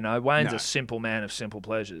pomp. No. You know, Wayne's No. a simple man of simple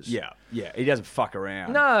pleasures. Yeah. He doesn't fuck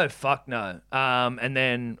around. No, fuck no. And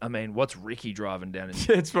then, I mean, what's Ricky driving down in...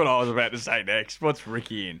 That's what I was about to say next. What's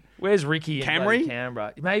Ricky in? Where's Ricky in Camry? bloody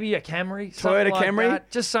Canberra? Maybe a Camry? Something Toyota like Camry?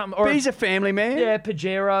 that. Just something... Or But he's a family man. yeah,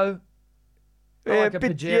 Pajero. Like a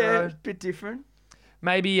Pajero. bit different.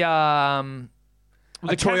 Maybe...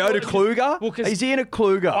 A Toyota Kluger? Well, 'cause is he in a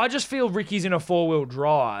Kluger? I just feel Ricky's in a four-wheel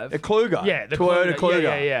drive. A Kluger? Yeah, the Toyota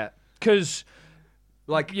Kluger. Yeah. Because,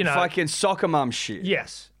 Like, you know- fucking soccer mum shit.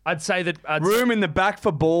 yes, I'd say that... Room in the back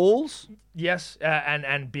for balls. Yes,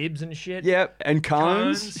 and bibs and shit. Yep. And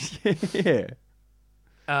cones. Yeah.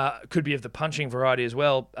 Could be of the punching variety as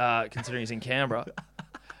well, considering he's in Canberra.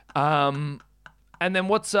 And then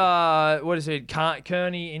what is it?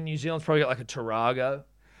 Kearney in New Zealand's probably got like a Tarago.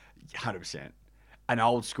 100%. An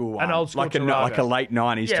old school one. An old school like Tarago. like a late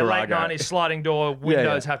 90s Yeah, Tarago. late 90s, sliding door,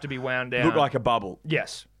 windows have to be wound down. Look like a bubble.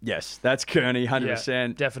 Yes. Yes, that's Kearney, Yeah,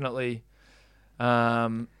 100%. definitely.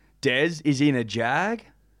 Des is in a Jag.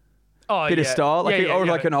 Oh, Bit of style. Like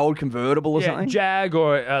like an old convertible or something. Jag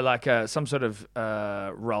or like some sort of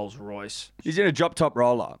Rolls Royce. He's in a drop top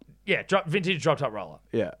roller. Yeah, vintage drop top roller.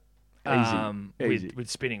 Yeah. Easy. With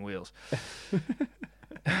spinning wheels.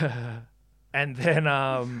 And then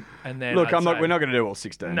Look, I'd say- we're not going to do all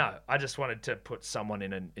 16. No, I just wanted to put someone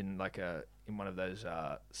in one of those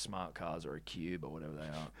smart cars or a Cube or whatever they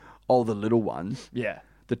are. All the little ones. Yeah,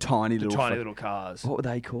 The tiny little cars. What were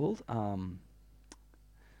they called?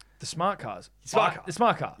 The smart cars. Smart car. The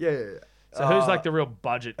smart car. Yeah. So who's like the real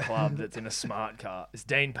budget club that's in a smart car? Is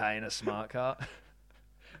Dean Pay in a smart car?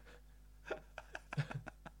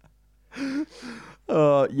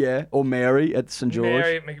 Yeah. Or Mary at St.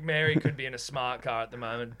 George. Mary could be in a smart car at the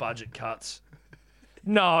moment. Budget cuts.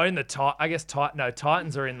 No, in the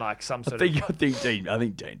Titans are in like some sort I of. think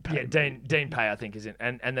Dean Pay. Yeah, Dean Pay I think is in,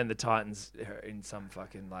 and then the Titans are in some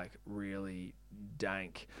fucking like really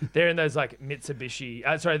dank. They're in those like Mitsubishi.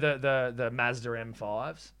 The Mazda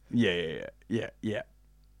M5s. Yeah.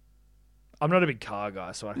 I'm not a big car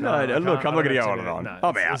guy, so I can't. No, I look, can't- I'm I not gonna don't go know on too and on. many-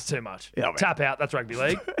 I'm No, out. it's too much. Yeah, I'm Tap out. That's rugby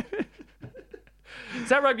league. Is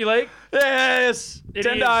that rugby league? Yes. It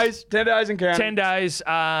 10 is. days. 10 days in Canada. 10 days.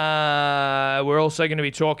 We're also going to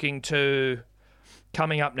be talking to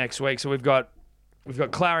coming up next week. So we've got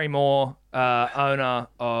Clary Moore, owner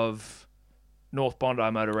of North Bondi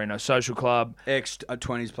Motorino Social Club,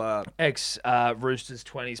 Ex-20s player. ex Roosters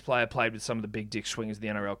 20s player, played with some of the big dick swingers of the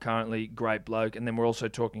NRL currently. Great bloke. And then we're also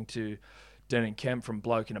talking to Denon Kemp from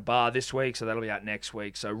Bloke in a Bar this week, so that'll be out next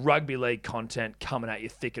week. So rugby league content coming at you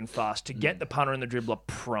thick and fast to get the punter and the dribbler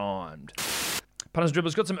primed. Punters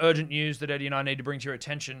Dribblers, got some urgent news that Eddie and I need to bring to your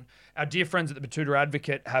attention. Our dear friends at the Batuta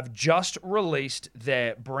Advocate have just released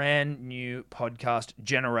their brand new podcast,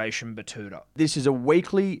 Generation Batuta. This is a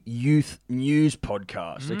weekly youth news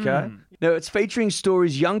podcast, okay? Now, it's featuring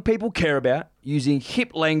stories young people care about using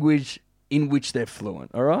hip language in which they're fluent,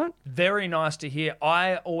 all right? Very nice to hear.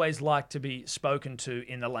 I always like to be spoken to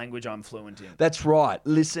in the language I'm fluent in. That's right.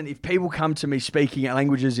 Listen, if people come to me speaking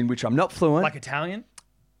languages in which I'm not fluent, Like Italian,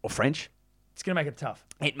 or French, it's going to make it tough.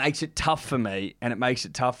 it makes it tough for me, and it makes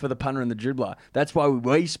it tough for the punter and the dribbler. That's why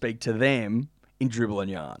we speak to them in dribble and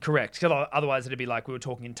yarn. Correct. 'Cause otherwise it'd be like we were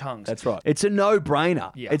talking in tongues. That's right. It's a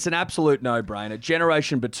no-brainer. Yeah. It's an absolute no-brainer.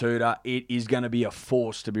 Generation Batuta, it is going to be a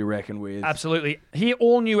force to be reckoned with. Absolutely. Hear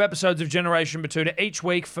all new episodes of Generation Batuta each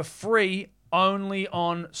week for free only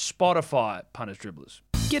on Spotify, Punters Dribblers.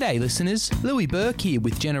 G'day listeners, Louis Burke here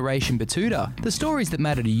with Generation Batuta, the stories that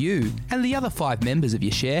matter to you and the other 5 members of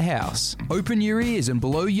your share house. Open your ears and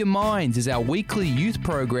blow your minds as our weekly youth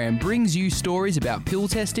program brings you stories about pill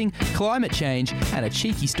testing, climate change and a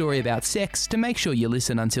cheeky story about sex to make sure you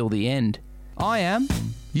listen until the end. I am,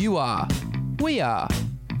 you are, we are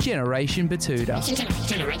Generation Batuta.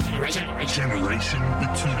 Generation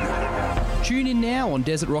Batuta. Tune in now on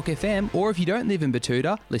Desert Rock FM, or if you don't live in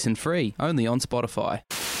Batuta, listen free, only on Spotify.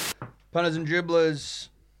 Punters and dribblers,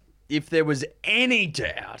 if there was any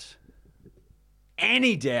doubt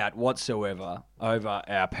whatsoever over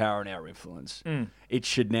our power and our influence, it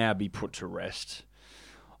should now be put to rest.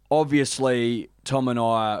 Obviously, Tom and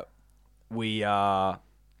I, we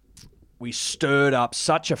stirred up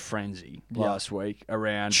such a frenzy last week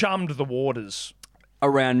around Chummed the waters.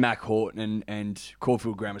 Mac Horton and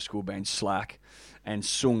Caulfield Grammar School being slack and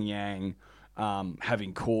Sung Yang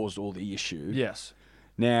having caused all the issue. Yes.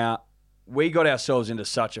 Now, we got ourselves into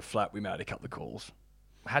such a flat, we made a couple of calls.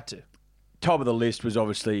 Had to. Top of the list was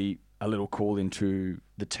obviously a little call into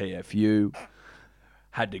the TFU.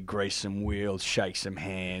 Had to grease some wheels, shake some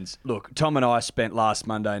hands. Look, Tom and I spent last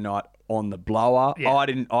Monday night on the blower. Yeah.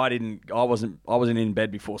 I wasn't in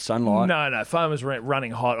bed before sunlight. No. Farmers were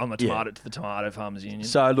running hot on the Yeah. tomato farmers union.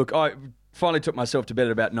 So look, I finally took myself to bed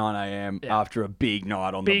at about 9 a.m. after a big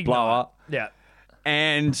night on the blower. Yeah.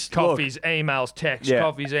 And Coffees, look, emails, texts, Yeah.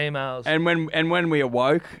 coffees, emails. and when we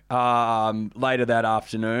awoke later that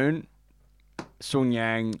afternoon, Sun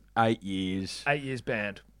Yang, 8 years. 8 years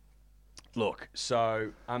banned. Look,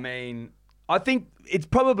 so, I mean, I think it's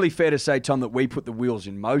probably fair to say, Tom, that we put the wheels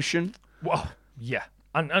in motion. Well, yeah.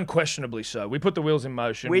 Unquestionably so. We put the wheels in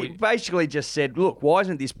motion. We basically just said, look, why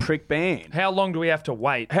isn't this prick banned? How long do we have to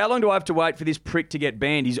wait? How long do I have to wait for this prick to get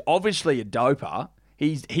banned? He's obviously a doper.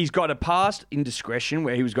 He's got a past indiscretion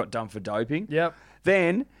where he was got done for doping. Yep.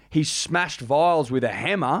 Then he smashed vials with a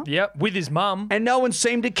hammer. Yep. With his mum. And no one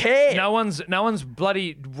seemed to care. No one's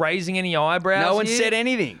bloody raising any eyebrows. No one here. said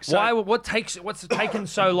anything. So What's taken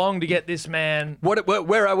so long to get this man?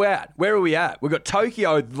 Where are we at? Where are we at? We've got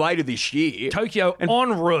Tokyo later this year. Tokyo en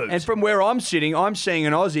route. And from where I'm sitting, I'm seeing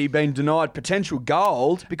an Aussie being denied potential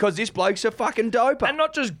gold because this bloke's a fucking doper. And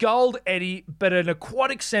not just gold, Eddie, but an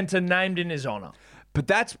aquatic centre named in his honour. But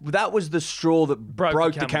that was the straw that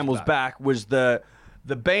broke the camel's back was the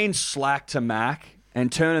being slack to Mac and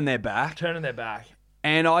turning their back.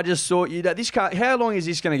 And I just thought, how long is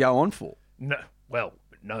this going to go on for? No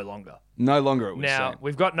longer. No longer, it was Now, saying.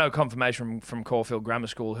 we've got no confirmation from Caulfield Grammar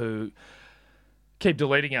School, who keep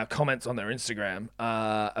deleting our comments on their Instagram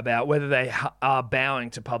about whether they are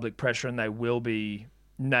bowing to public pressure, and they will be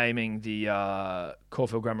naming the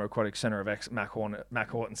Caulfield Grammar Aquatic Centre of Mac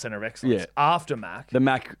Horton Centre of Excellence after Mac. The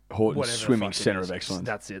Mac Horton Whatever the Swimming fuck it Centre is. of Excellence.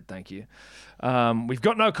 That's it, thank you. We've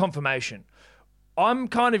got no confirmation. I'm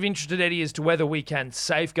kind of interested, Eddie, as to whether we can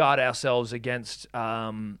safeguard ourselves against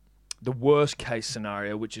the worst case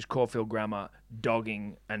scenario, which is Caulfield Grammar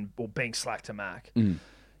dogging or being slack to Mac.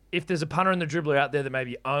 If there's a punter and the dribbler out there that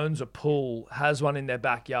maybe owns a pool, has one in their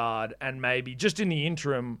backyard, and maybe just in the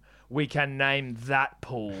interim, we can name that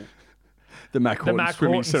pool The Mac Horton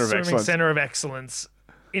Swimming Centre of Excellence. Centre of Excellence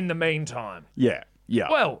in the meantime. Yeah.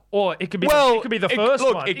 Well, or it could be the first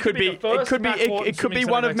one. It could be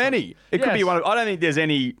one of many. It could be one of. I don't think there's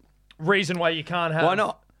any reason why you can't have. Why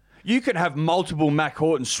not? You can have multiple Mac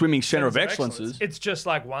Horton Swimming Centre of Excellences. It's just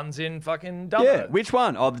like one's in fucking Dubbo. Yeah, which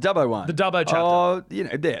one? Oh, the Dubbo one. The Dubbo chapter. Oh,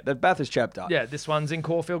 the Bathurst chapter. Yeah, this one's in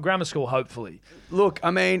Caulfield Grammar School, hopefully. Look,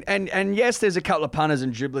 I mean, and yes, there's a couple of punters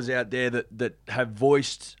and dribblers out there that have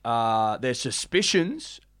voiced their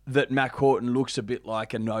suspicions that Mac Horton looks a bit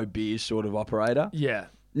like a no beers sort of operator. Yeah.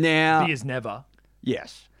 Now, beers never.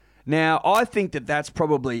 Yes. Now, I think that's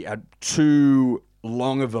probably a too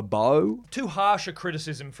long of a bow. Too harsh a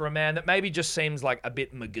criticism for a man that maybe just seems like a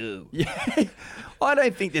bit Magoo. Yeah. I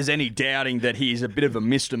don't think there's any doubting that he's a bit of a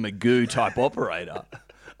Mr. Magoo type operator.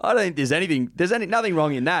 I don't think there's nothing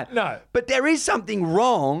wrong in that. No. But there is something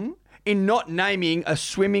wrong in not naming a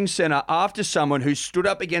swimming centre after someone who stood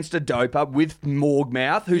up against a doper with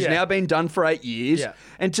Morgmouth, who's now been done for 8 years,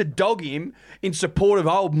 and to dog him in support of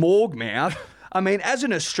old Morgmouth. I mean, as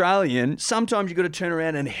an Australian, sometimes you've got to turn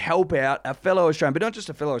around and help out a fellow Australian, but not just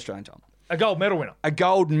a fellow Australian, Tom. A gold medal winner. A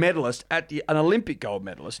gold medalist an Olympic gold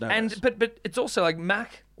medalist. No less. But it's also like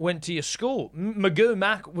Mac went to your school. Magoo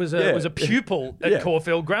Mac was a pupil at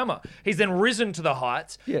Caulfield Grammar. He's then risen to the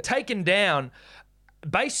heights, taken down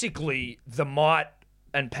basically the might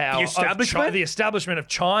and power of the establishment of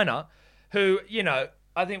China, who,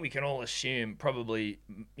 I think we can all assume probably,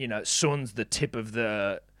 Sun's the tip of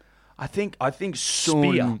the I think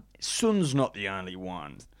Sun's not the only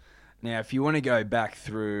one. Now, if you want to go back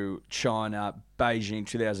through China, Beijing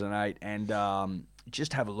 2008, and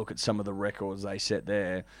just have a look at some of the records they set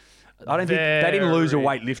there, I don't think they didn't lose a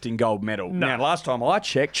weightlifting gold medal. No. Now, last time I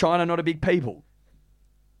checked, China not a big people.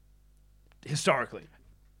 Historically.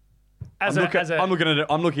 I'm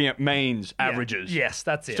looking at means, averages. Yes,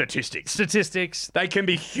 that's it. Statistics. They can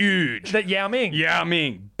be huge. That Yao Ming. Yao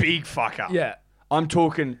Ming, big fucker. Yeah. I'm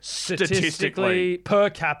talking statistically. Per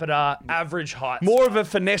capita, average height. More of a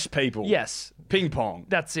finesse people. Yes. Ping pong.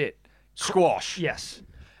 That's it. Squash. Yes.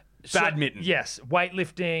 Badminton. Yes.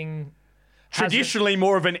 Weightlifting. Traditionally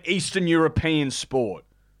more of an Eastern European sport.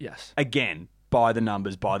 Yes. Again, by the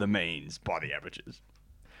numbers, by the means, by the averages.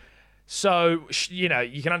 So, you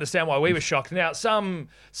can understand why we were shocked. Now, some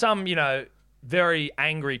very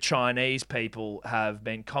angry Chinese people have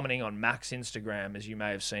been commenting on Mac's Instagram, as you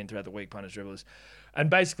may have seen throughout the week, Punters Dribblers, and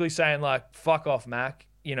basically saying, like, fuck off, Mac.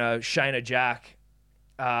 Shayna Jack,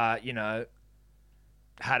 had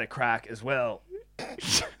a crack as well.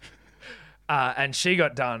 And she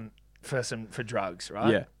got done for drugs,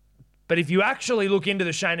 right? Yeah. But if you actually look into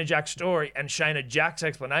the Shayna Jack story and Shayna Jack's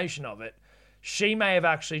explanation of it, she may have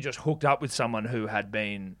actually just hooked up with someone who had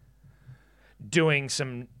been doing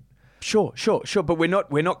some. Sure. But we're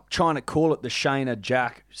not trying to call it the Shayna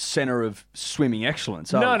Jack Centre of Swimming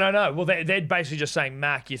Excellence. No. Well, they're basically just saying,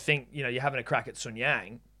 Mac, you think you're having a crack at Sun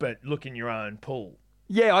Yang, but look in your own pool.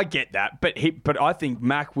 Yeah, I get that, but I think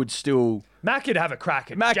Mac would still. Mac could have a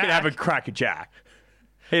crack at Mac Jack. could have a crack at Jack.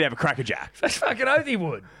 He'd have a crack at Jack. That's fucking oath he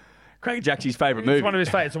would. Crack at Jack's his favourite movie. It's one of his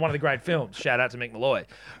favourites. It's one of the great films. Shout out to Mick Malloy,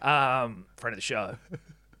 friend of the show,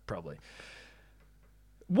 probably.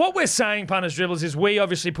 What we're saying, Punters Dribblers, is we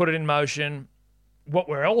obviously put it in motion. What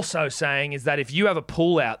we're also saying is that if you have a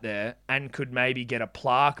pool out there and could maybe get a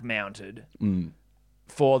plaque mounted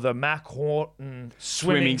for the Mac Horton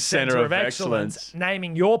Swimming Centre of Excellence,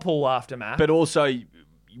 naming your pool after Mac. But also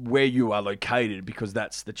where you are located, because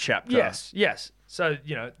that's the chapter. Yes. So,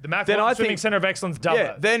 the Mac Horton Swimming Centre of Excellence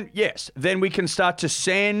Dubbo. Yeah, then we can start to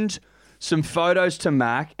send some photos to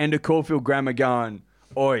Mac and to Caulfield Grammar going,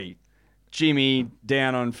 oi, Jimmy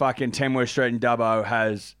down on fucking Tamworth Street in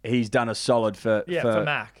Dubbo he's done a solid for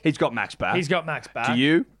Mac. He's got Mac's back. To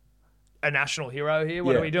you? A national hero here?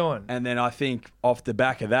 What are we doing? And then I think off the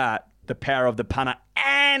back of that, the power of the punter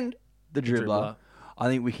and the dribbler, I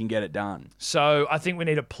think we can get it done. So I think we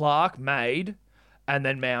need a plaque made and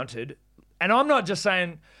then mounted. And I'm not just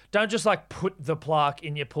saying, don't just put the plaque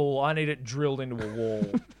in your pool. I need it drilled into a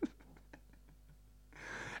wall.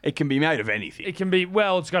 It can be made of anything. It can be,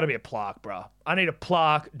 it's got to be a plaque, bro. I need a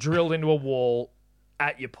plaque drilled into a wall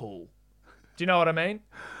at your pool. Do you know what I mean?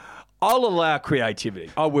 I'll allow creativity.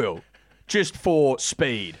 I will. Just for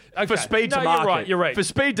speed. Okay. For speed to market. You're right. For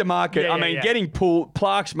speed to market, getting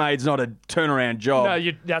plaques made is not a turnaround job.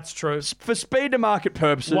 No, that's true. For speed to market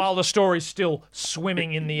purposes. While the story's still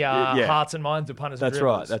swimming in the hearts and minds of punters and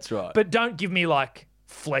dribblers. That's right. But don't give me flexi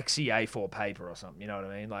A4 paper or something, you know what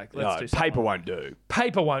I mean? Let's do something. Paper won't do.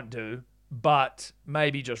 Paper won't do, but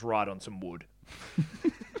maybe just write on some wood.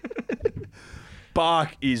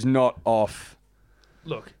 Bark is not off.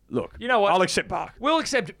 Look. You know what? I'll accept bark. We'll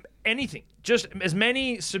accept anything. Just as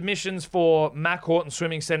many submissions for Mac Horton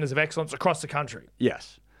Swimming Centres of Excellence across the country.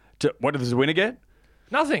 Yes. What does the winner get?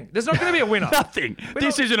 Nothing. There's not going to be a winner. Nothing.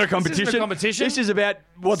 This isn't a competition. This isn't a competition. This is about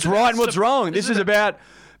what's right and what's wrong. This is about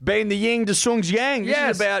being the yin to Sung's yang. This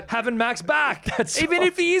is about having Max back. Even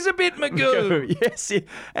if he is a bit Magoo. Yes.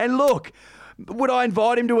 And look, would I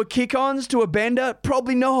invite him to a kick-ons, to a bender?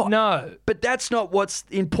 Probably not. No. But that's not what's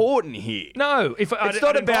important here. No. It's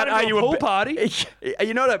not about are you a pool party?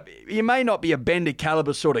 You may not be a bender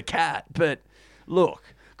caliber sort of cat, but look,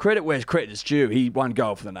 credit where credit is due. He won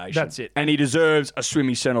gold for the nation. That's it. And he deserves a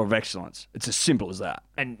swimming centre of excellence. It's as simple as that.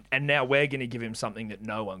 And now we're going to give him something that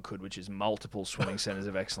no one could, which is multiple swimming centres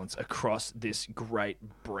of excellence across this great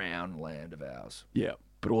brown land of ours. Yeah.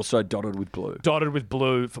 But also dotted with blue. Dotted with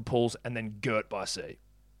blue for pools and then girt by sea.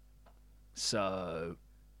 So.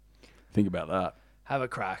 Think about that. Have a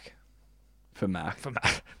crack. For Mac.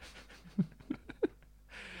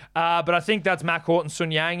 But I think that's Mac Horton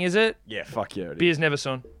Sun Yang, is it? Yeah, fuck yeah. Beers never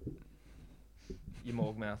Sun. You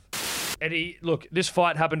morgue mouth. Eddie, look, this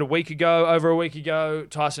fight happened over a week ago.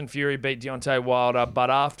 Tyson Fury beat Deontay Wilder,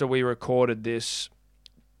 but after we recorded this,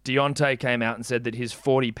 Deontay came out and said that his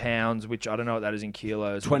 40 pounds, which I don't know what that is in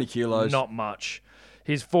kilos. 20 kilos. Not much.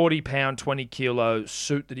 His 40-pound, 20-kilo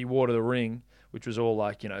suit that he wore to the ring, which was all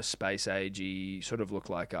space agey, sort of looked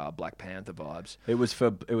like Black Panther vibes. It was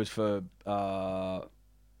for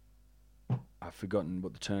I've forgotten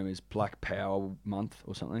what the term is, Black Power Month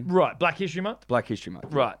or something. Right, Black History Month? Black History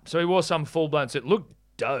Month. Right, so he wore some full-blown suit. Looked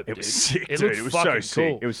dope, It was sick, It dude. looked It was fucking so sick.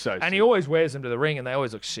 cool. It was so sick. And he always wears them to the ring, and they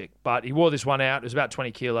always look sick. But he wore this one out. It was about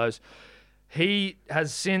 20 kilos. He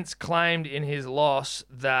has since claimed in his loss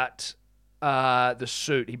that the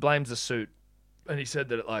suit, he blames the suit, and he said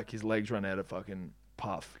that his legs run out of fucking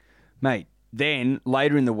puff. Mate, then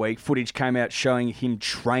later in the week, footage came out showing him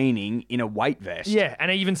training in a weight vest. Yeah,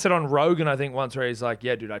 and he even said on Rogan, I think once, where he's like,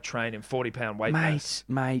 "Yeah, dude, I train in 40-pound weight vests."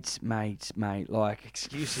 Mate. Like,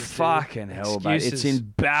 Excuses, dude. fucking hell, mate. It's Excuses.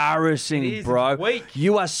 embarrassing, It is, bro. it's weak.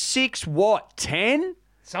 You are 6'10"?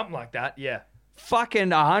 Something like that. Yeah, Fucking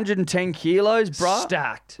 110 kilos, bro.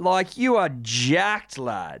 stacked. Like, you are jacked,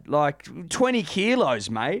 lad. Like, 20 kilos,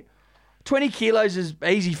 mate. 20 kilos is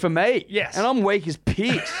easy for me. Yes. And I'm weak as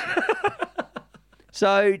piss.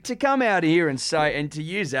 So to come out here and say, and to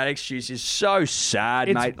use that excuse is so sad,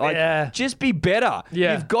 It's- mate. Like, yeah. just be better.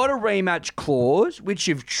 Yeah. You've got a rematch clause, which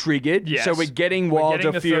you've triggered. Yes. So we're getting We're Wilder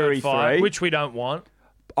getting the Fury third fight, 3. which we don't want.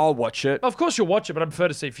 I'll watch it, Of course, you'll watch it, but I prefer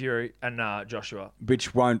to see Fury and Joshua.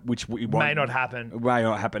 which we won't. May not happen. May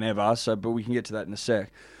not happen ever. So, but we can get to that in a sec.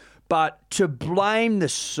 But to blame the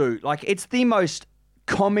suit, like, it's the most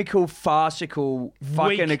comical, farcical,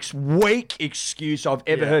 fucking weak excuse I've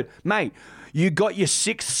ever Yeah. heard. Mate, you got your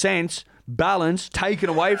sixth sense balance taken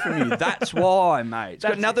away from you. That's why, mate. It's got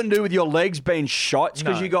That's nothing to do with your legs being shot. It's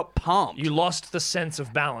because No. you got pumped. You lost the sense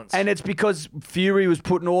of balance. And it's because Fury was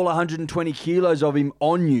putting all 120 kilos of him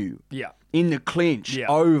on you. Yeah. In the clinch, Yeah.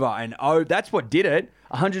 over and over. That's what did it.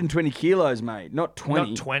 120 kilos, mate, not 20.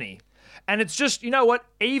 Not 20. And it's just, you know what?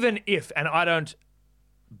 Even if, and I don't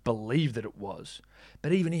believe that it was,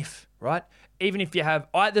 but even if, right? Even if you have,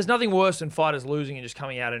 there's nothing worse than fighters losing and just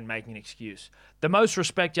coming out and making an excuse. The most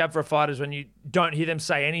respect you have for a fighter is when you don't hear them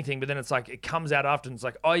say anything, but then it's like, it comes out after and it's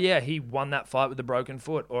like, oh yeah, he won that fight with a broken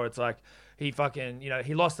foot. Or it's like, he fucking,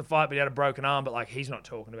 he lost the fight, but he had a broken arm, but like, he's not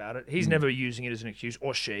talking about it. He's never using it as an excuse.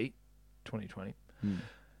 Or she, 2020.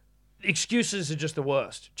 Excuses are just the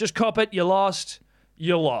worst. Just cop it. You lost.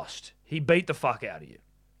 You lost. He beat the fuck out of you.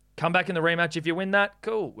 Come back in the rematch. If you win that,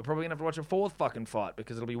 cool. We're probably going to have to watch a fourth fucking fight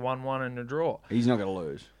because it'll be 1-1 and a draw. He's not going to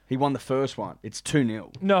lose. He won the first one. It's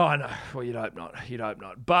 2-0. No, I know. Well, you'd hope not. You'd hope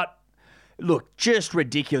not. But Look, just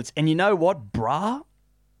ridiculous. And you know what, brah?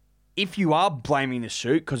 If you are blaming the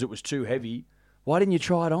suit because it was too heavy, why didn't you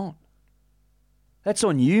try it on? That's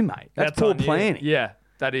on you, mate. That's poor on you. planning. Yeah,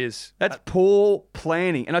 that is. That's poor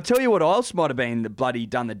planning. And I tell you what else might have been the bloody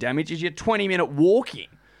done the damage is your 20-minute walking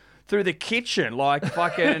through the kitchen like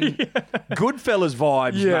fucking Goodfellas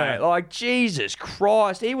vibes, Yeah. mate. Like, Jesus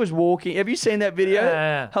Christ. He was walking. Have you seen that video?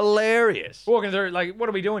 Yeah. Hilarious. Walking through, like, what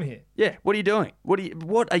are we doing here? Yeah, what are you doing?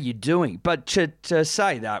 What are you doing? But to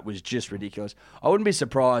say that was just ridiculous. I wouldn't be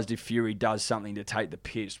surprised if Fury does something to take the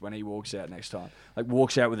piss when he walks out next time. Like,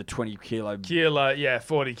 walks out with a 20-kilo... Kilo, yeah,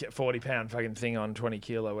 40 pound fucking thing on 20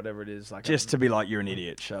 kilo, whatever it is. Like, Just to be like, you're an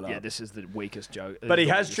idiot, shut up. yeah, this is the weakest joke. But he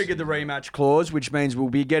has triggered the rematch clause, which means we'll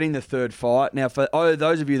be getting the third fight. Now, for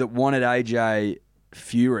those of you that wanted AJ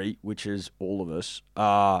Fury, which is all of us,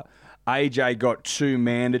 AJ got 2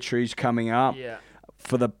 mandatories coming up. Yeah.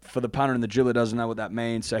 For the punter and the driller doesn't know what that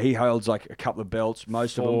means, so he holds like a couple of belts,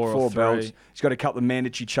 most of them 4 or 4 3. belts. He's got a couple of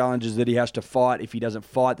mandatory challenges that he has to fight. If he doesn't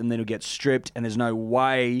fight them, then he'll get stripped. And there is no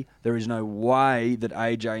way that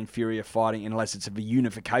AJ and Fury are fighting unless it's a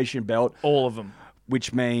unification belt, All of them.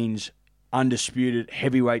 which means undisputed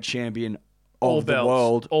heavyweight champion All of the belts.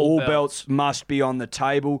 world. All All belts must be on the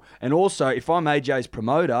table. And also, if I'm AJ's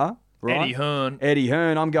promoter, right? Eddie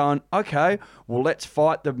Hearn, I'm going, okay, well, let's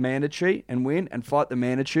fight the mandatory and win, and fight the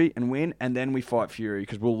mandatory and win, and then we fight Fury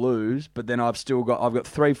because we'll lose. But then I've got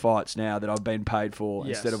 3 fights now that I've been paid for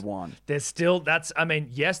Yes. instead of 1. There's still,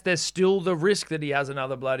 yes, there's still the risk that he has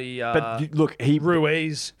another bloody But look,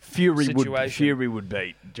 Ruiz Fury situation. would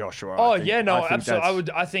beat Joshua. Oh, I think. yeah, no, I think absolutely.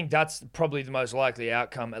 that's- I think that's probably the most likely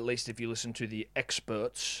outcome, at least if you listen to the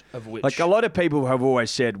experts, of which. Like, a lot of people have always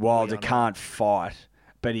said Wilder are not. can't fight,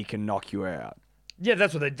 but he can knock you out. Yeah, they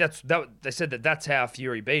said that's how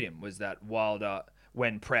Fury beat him, was that Wilder,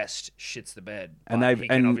 when pressed, shits the bed. And But he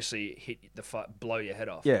can and- obviously hit the fight, blow your head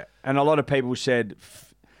off. Yeah, and a lot of people said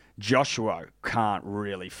Joshua can't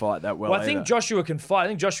really fight that well. Well, I think either. Joshua can fight. I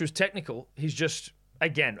think Joshua's technical. He's just,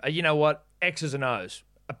 again, you know what? X's and O's.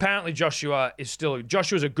 Apparently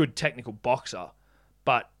Joshua's a good technical boxer,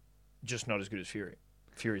 but just not as good as Fury.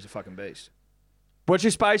 Fury's a fucking beast. Watch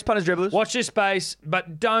your space, punters, dribblers. Watch your space,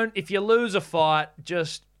 but don't, if you lose a fight,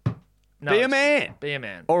 just... No, Be a man. Be a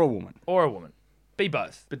man. Or a woman. Or a woman. Be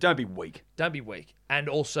both. But don't be weak. Don't be weak. And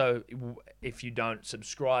also, if you don't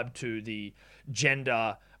subscribe to the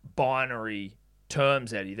gender binary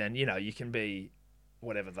terms, Eddie, then, you can be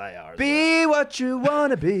whatever they are as well. Be what you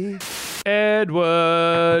want to be.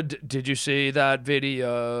 Edward, did you see that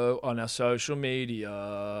video on our social media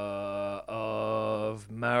of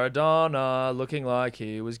Maradona looking like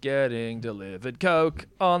he was getting delivered coke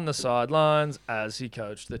on the sidelines as he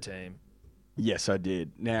coached the team? Yes, I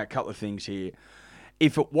did. Now, a couple of things here.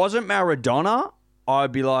 if it wasn't Maradona,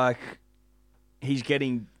 I'd be like, he's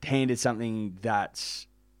getting handed something that's,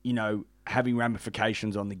 having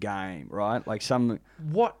ramifications on the game, right? Like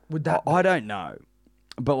What would that be? I don't know.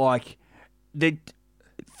 But like,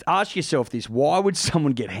 ask yourself this: why would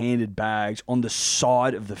someone get handed bags on the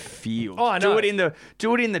side of the field? Oh, I know.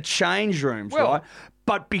 Do it in the change rooms, Well- right?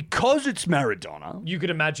 But because it's Maradona, You could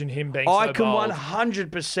imagine him being I so can bold.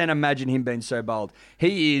 100% imagine him being so bold.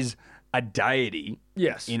 He is a deity.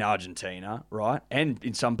 Yes. In Argentina, right? And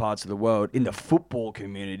in some parts of the world, in the football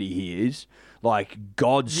community, he is like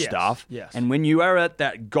God Yes, stuff. yes. And when you are at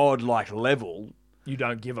that God-like level, You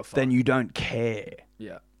don't give a fuck. then you don't care.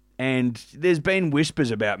 Yeah. And there's been whispers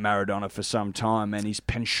about Maradona for some time and his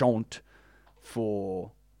penchant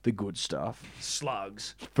for the good stuff,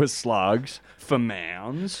 Slugs. for slugs, for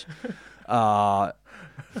mounds.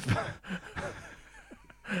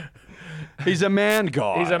 He's a man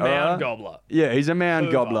guy. He's a mound alright? gobbler. Yeah, he's a man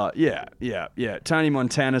Hoover. gobbler. Yeah. Tony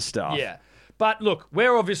Montana stuff. Yeah. But look,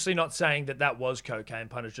 we're obviously not saying that was cocaine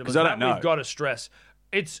punishment. 'Cause I don't know. We've got to stress.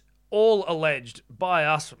 It's all alleged by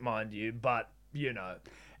us, mind you, but,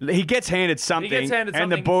 He gets handed something, handed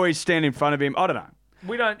and the something- boys stand in front of him. I don't know.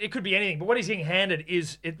 it could be anything, but what he's getting handed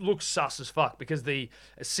it looks sus as fuck because the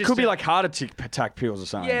assistant... Could be like heart attack pills or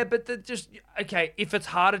something. Yeah, but if it's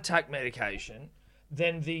heart attack medication,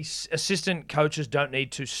 then the assistant coaches don't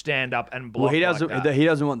need to stand up and block Well, he doesn't. like that. He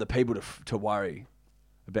doesn't want the people to worry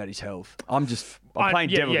about his health. I'm playing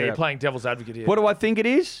devil's you're advocate. playing devil's advocate here. What do I think it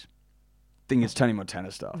is? I think it's Tony Montana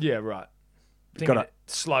stuff. Yeah, right. Gotta-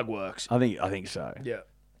 Slug works. I think so. Yeah.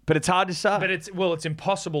 But it's hard to say. But it's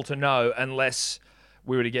impossible to know unless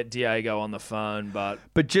we were to get Diego on the phone. But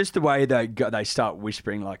But just the way they start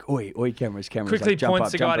whispering like, "Oi, cameras." quickly like, jump points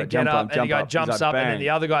up, the jump guy to up, get jump up, and the jump guy up. He's jumps like, up, and then bang. the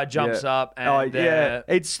other guy jumps Yeah. up. And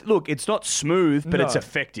It's not smooth, but it's No.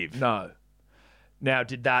 effective. No. Now,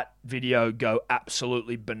 did that video go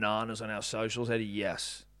absolutely bananas on our socials, Eddie?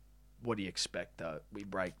 Yes. What do you expect, though? We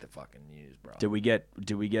break the fucking news, bro. Did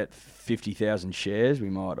we get 50,000 shares? We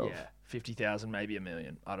might have. Yeah, 50,000, maybe 1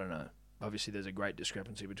 million. I don't know. Obviously, there's a great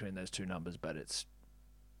discrepancy between those two numbers, but it's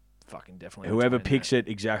fucking definitely. Whoever between picks it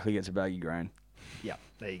exactly gets a baggy grain. Yeah,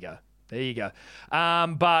 there you go. There you go.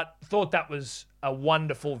 But thought that was a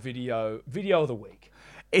wonderful video of the week.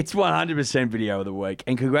 It's 100% video of the week,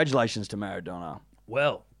 and congratulations to Maradona.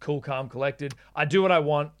 Well, cool, calm, collected. I do what I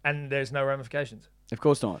want, and there's no ramifications. Of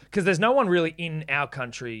course not. Because there's no one really in our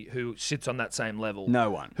country who sits on that same level. No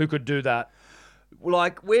one. Who could do that.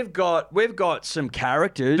 Like we've got some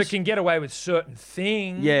characters. That can get away with certain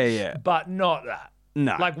things. Yeah. But not that.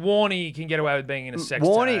 No. Like Warney can get away with being in a sex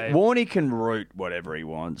tape. Warney can root whatever he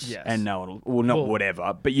wants. Yes. And no one will, not Well-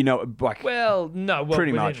 whatever, but like Well, no. Well,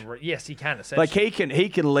 Pretty within much. Yes, he can, essentially. like he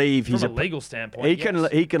can leave his From a legal standpoint, he can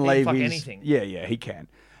yes. he can He leave fuck his anything. Yeah, he can.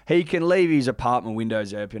 He can leave his apartment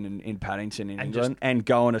windows open in Paddington in And England and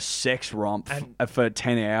go on a sex romp for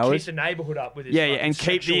 10 Keep hours. the neighbourhood up with his Yeah, fucking and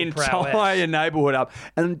keep the sexual prowess. entire neighbourhood up,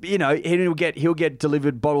 and he'll get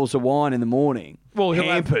delivered bottles of wine in the morning. Well,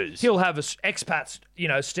 hampers, he'll have expats,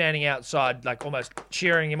 standing outside, like almost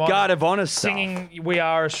cheering him on, guard of honour stuff. singing "We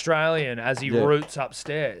Are Australian" as he roots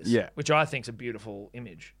upstairs. Yeah. which I think's a beautiful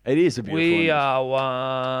image. It is a beautiful. We image. are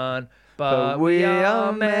one, but we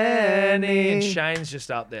are many. And Shane's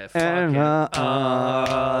just up there. And Fucking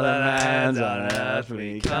all the lands on earth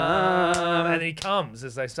we come. And he comes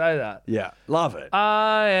as they say that. Yeah, love it.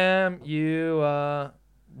 I am, you are,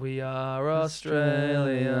 we are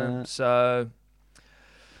Australian. So.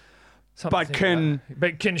 something But to think can-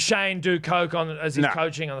 about. Can Shane do coke as he's No.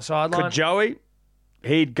 coaching on the sideline? Could Joey?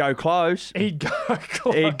 He'd go close. He'd go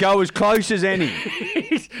close. He'd go as close as any,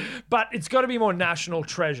 But it's got to be more national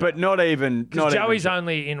treasure. but not even. Because Not Joey's even,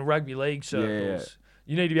 only in rugby league circles.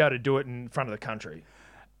 You need to be able to do it in front of the country.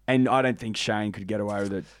 and I don't think Shane could get away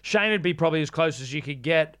with it. Shane would be probably as close as you could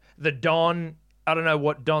get. The Don, I don't know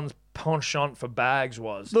what Don's penchant for bags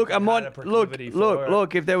was. Look, He had a proclivity for it.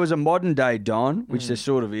 look. If there was a modern day Don, which there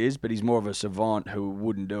sort of is, but he's more of a savant who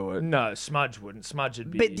wouldn't do it. No, Smudge wouldn't. Smudge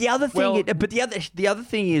would be. But the other thing, the other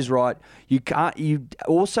thing is right. You can't. You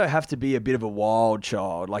also have to be a bit of a wild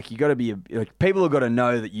child. Like you got to be. People have got to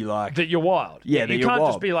know that you like. that you're wild. Yeah, that you you're can't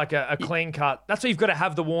wild. just be like a clean cut. That's why you've got to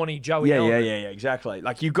have the Warney Joey. yeah, element. exactly.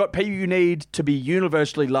 Like you've got people you need to be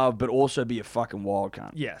universally loved, but also be a fucking wild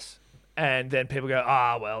cunt. Yes. And then people go,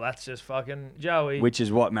 well, that's just fucking Joey. Which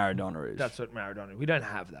is what Maradona is. That's what Maradona. We don't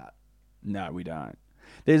have that. No, we don't.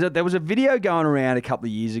 There was a video going around a couple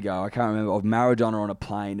of years ago, I can't remember, of Maradona on a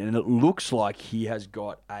plane, and it looks like he has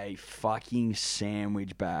got a fucking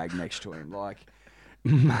sandwich bag next to him. Like,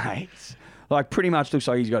 mate. Like, pretty much looks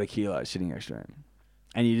like he's got a kilo sitting next to him.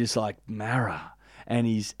 And you're just like, Mara. and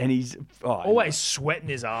he's Always sweating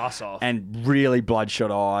his ass off. and really bloodshot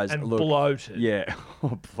eyes And Look, bloated. Yeah,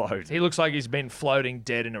 bloated. He looks like he's been floating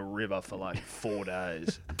dead in a river for like 4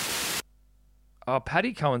 days. Oh,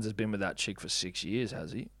 Paddy Cummins has been with that chick for 6 years,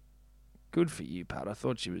 has he? Good for you, Pat. I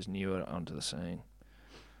thought she was newer onto the scene.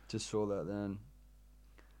 Just saw that then.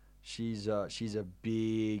 She's a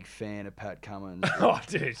big fan of Pat Cummins. Oh,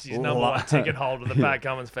 dude, she's number one ticket holder of the Pat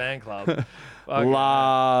Cummins fan club. Fucking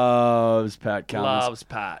Loves Pat Cummins. loves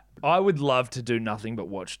Pat. I would love to do nothing but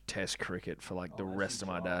watch Test cricket for like the rest of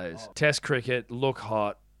my days. Test cricket, look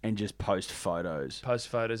hot, And just post photos. post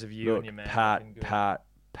photos of you Look, and your man. looking good.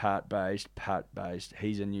 Pat based.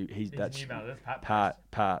 He's a new. That's new man, that's Pat.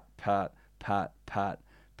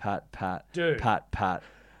 Dude. Pat.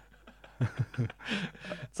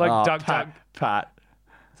 It's like Oh, Duck Pat. Duck. Pat.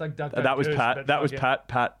 It's like Duck That Duck was Goose, Pat. but That was fucking-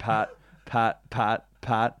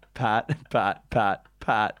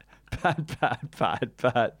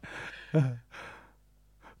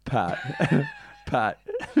 Pat. Pat.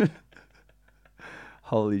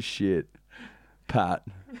 Holy shit. Pat.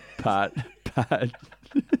 Pat.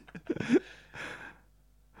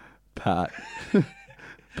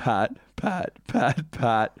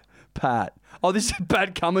 Oh, this is a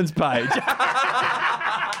Pat Cummins page.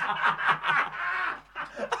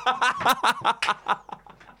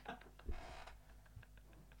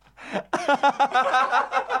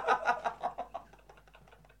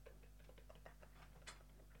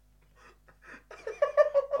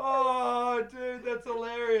 Oh, dude, that's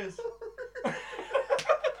hilarious.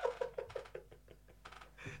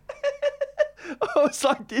 I was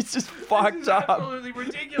like, this is fucked up. Absolutely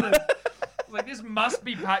ridiculous. It's like, this must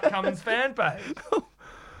be Pat Cummins' fan page.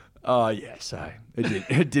 Oh, yeah, so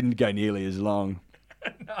it didn't go nearly as long.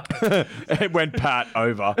 It went Pat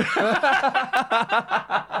over.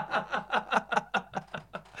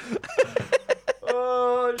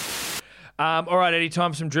 All right, Eddie,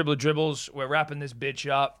 time for some dribbler dribbles. We're wrapping this bitch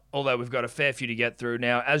up, although we've got a fair few to get through.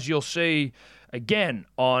 Now, as you'll see again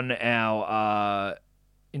on our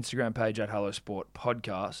Instagram page at Hello Sport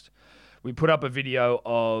Podcast, we put up a video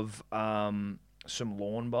of some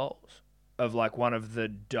lawn bowls, of like one of the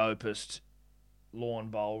dopest lawn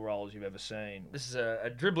bowl rolls you've ever seen. This is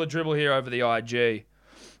a dribbler dribble here over the IG,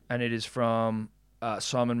 and it is from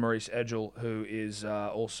Simon Maurice Edgell, who is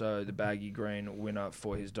also the Baggy Green winner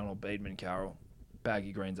for his Donald Beedman Carroll.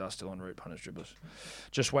 Baggy Greens are still en route, punters dribblers.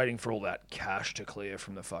 Just waiting for all that cash to clear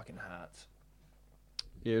from the fucking hats.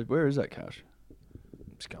 Yeah, where is that cash?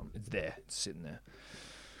 It's there. It's sitting there.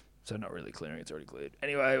 So not really clearing. It's already cleared.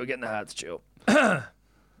 Anyway, we're getting the hats. Chill.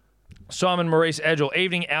 Simon Maurice Edgell.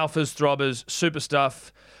 Evening alphas, throbbers, super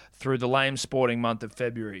stuff through the lame sporting month of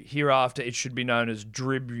February. Hereafter, it should be known as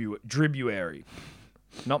Dribuary.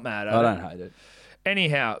 Not mad at I it. don't hate it.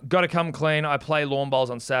 Anyhow, got to come clean. I play lawn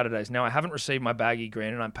bowls on Saturdays. Now, I haven't received my baggy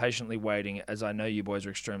green, and I'm patiently waiting as I know you boys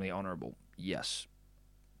are extremely honourable. Yes.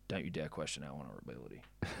 Don't you dare question our honourability.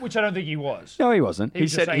 Which I don't think he was. No, he wasn't. He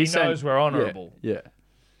was just saying he knows we're honourable. Yeah.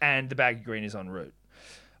 And the baggy green is en route.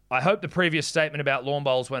 I hope the previous statement about lawn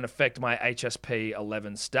bowls won't affect my HSP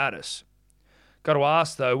 11 status. Got to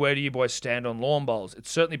ask, though, where do you boys stand on lawn bowls? It's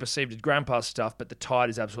certainly perceived as grandpa's stuff, but the tide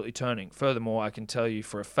is absolutely turning. Furthermore, I can tell you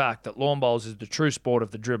for a fact that lawn bowls is the true sport of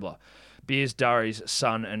the dribbler. Beers, durries,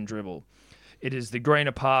 sun, and dribble. It is the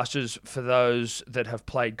greener pastures for those that have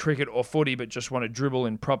played cricket or footy but just want to dribble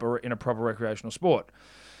in a proper recreational sport.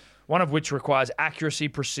 One of which requires accuracy,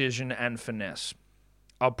 precision, and finesse.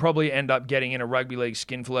 I'll probably end up getting in a rugby league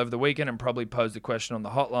skinful over the weekend and probably pose the question on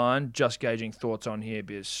the hotline. Just gauging thoughts on here,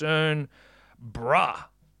 beers soon. Bruh,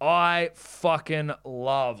 I fucking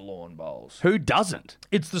love lawn bowls. Who doesn't?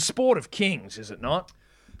 It's the sport of kings, is it not?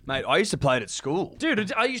 Mate, I used to play it at school.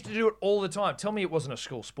 Dude, I used to do it all the time. Tell me it wasn't a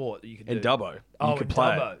school sport that you could do. In Dubbo. Oh, you could in play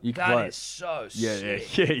Dubbo. it. You could That play is it. so Yeah,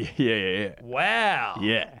 sick. yeah. Wow.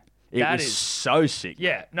 Yeah. It That was is- so sick.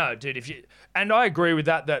 Yeah, no, dude. And I agree with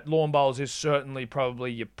that lawn bowls is certainly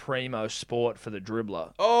probably your primo sport for the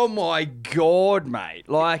dribbler. Oh my God, mate.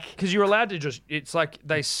 Like, Because you're allowed to just, it's like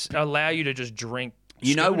they allow you to just drink.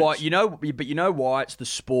 you know schooners. what? But you know why it's the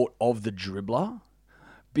sport of the dribbler?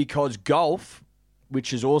 Because golf,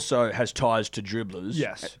 which is also has ties to dribblers.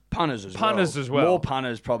 Yes. Punters as well. Punters as well. More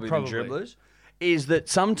punters probably than Probably. dribblers. Is that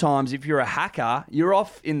sometimes if you're a hacker, you're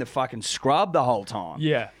off in the fucking scrub the whole time.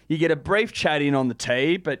 Yeah. You get a brief chat in on the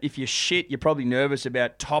tee, but if you're shit, you're probably nervous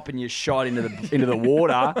about topping your shot into the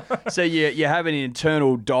water. So you have an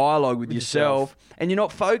internal dialogue with yourself, and you're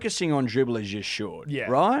not focusing on dribble as you should. Yeah.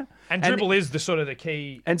 Right? And dribble is the sort of the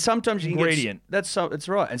key. And sometimes you can ingredient. that's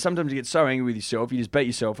right. And sometimes you get so angry with yourself, you just beat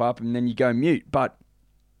yourself up, and then you go mute. But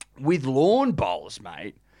with lawn bowls,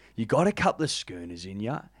 mate, You got a couple of schooners in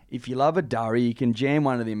you. If you love a durry, you can jam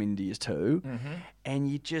one of them into yours too, and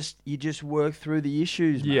you just work through the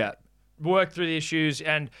issues, mate. Yeah. Work through the issues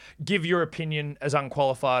and give your opinion as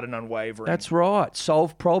unqualified and unwavering. That's right.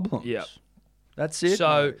 Solve problems. Yeah. That's it.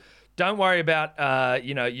 So mate. don't worry about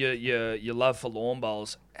your love for lawn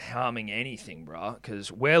bowls harming anything, bro,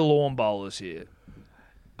 because we're lawn bowlers here.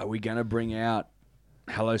 Are we going to bring out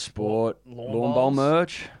Hello Sport Lawn lawn bowl bowls?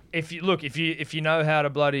 merch? If you know how to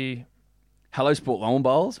bloody Hello Sport lawn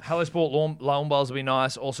bowls? Hello Sport lawn bowls will be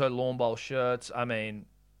nice. Also lawn bowl shirts. I mean,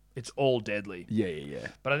 it's all deadly. Yeah.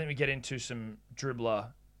 But I think we get into some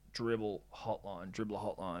dribble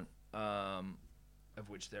hotline, of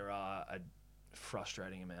which there are a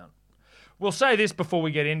frustrating amount. We'll say this before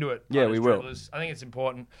we get into it. Yeah, we will. Dribblers. I think it's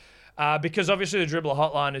important because obviously the dribbler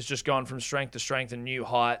hotline has just gone from strength to strength and new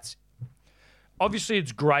heights. Obviously,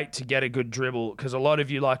 it's great to get a good dribble because a lot of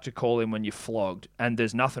you like to call in when you're flogged, and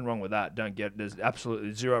there's nothing wrong with that. There's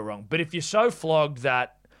absolutely zero wrong. But if you're so flogged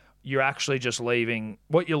that you're actually just leaving,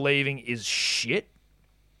 what you're leaving is shit,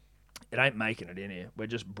 it ain't making it in here. We're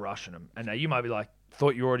just brushing them. And now you might be like,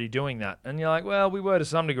 thought you were already doing that. And you're like, well, we were to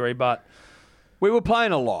some degree, but We were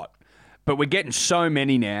playing a lot, but we're getting so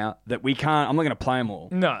many now that we can't. I'm not going to play them all.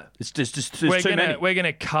 no. It's just there's too many. We're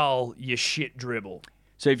gonna cull your shit dribble.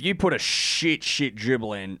 So if you put a shit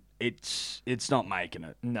dribble in, it's not making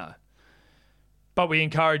it. No. But we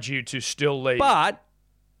encourage you to still leave. But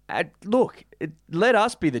look, let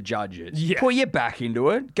us be the judges. Yeah. Put your back into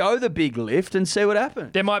it. Go the big lift and see what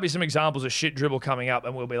happens. There might be some examples of shit dribble coming up,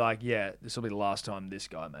 and we'll be like, yeah, this will be the last time this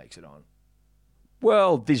guy makes it on.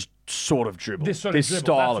 Well, this sort of dribble. This sort of dribble.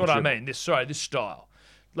 style That's of what dribble. I mean. This style.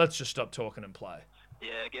 Let's just stop talking and play. Yeah,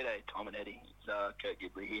 g'day, Tom and Eddie. It's Kurt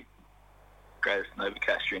Gidley here. Greatest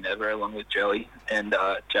Novocastrian ever, along with Joey and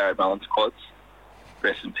Jared Mullins quads.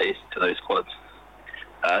 Rest in peace to those quads.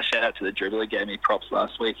 Shout out to the dribbler, gave me props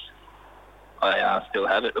last week. I still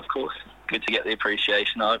have it, of course. Good to get the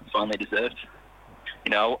appreciation I finally deserved.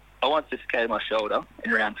 You know, I once dislocated my shoulder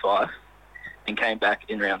in round 5 and came back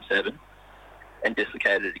in round 7 and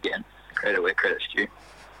dislocated it again. Credit where credit's due.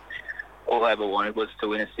 All I ever wanted was to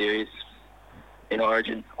win a series in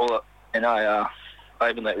Origin. I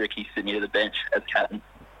even let Ricky sit near the bench as captain.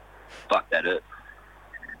 Fuck that hurt.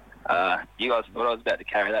 You guys thought I was about to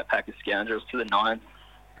carry that pack of scoundrels to the 9th,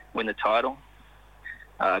 win the title.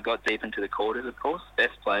 Got deep into the quarters, of course.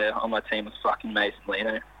 Best player on my team was fucking Mason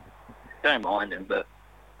Lino. Don't mind him, but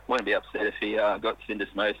wouldn't be upset if he got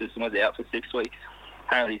syndesmosis and was out for 6 weeks.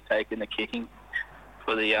 Apparently he's taken the kicking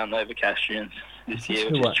for the Novocastrians this year,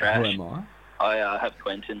 which is trash. Who am I have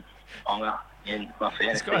Quentin Onga in my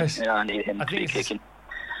fantasy, guy's- and I need him I to think be this is- kicking.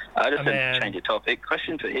 Just to man. change the topic,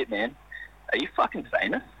 question for Hitman. Are you fucking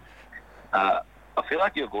famous? I feel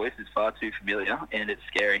like your voice is far too familiar, and it's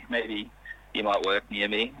scary. Maybe you might work near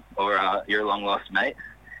me, or you're a long-lost mate,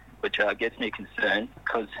 which gets me concerned,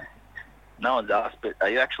 because no one's asked, but are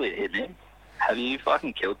you actually a hitman? Have you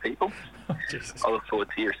fucking killed people? Jesus. I look forward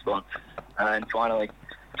to your response. And finally,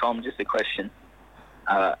 Tom, just a question.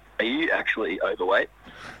 Are you actually overweight?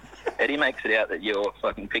 Eddie makes it out that you're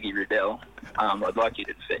fucking Piggy Riddell. I'd like you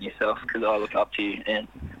to defend yourself because I look up to you, and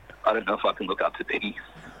I don't know if I can look up to Piggy.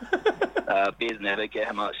 Beers never get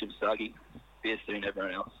how much of Suggy. Beers soon,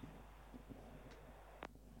 everyone else.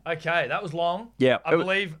 Okay, that was long. Yeah. I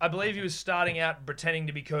believe he was starting out pretending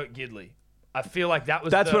to be Kurt Gidley. I feel like that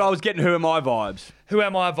was That's what I was getting. Who am I vibes? Who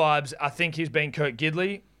Am I vibes. I think he's been Kurt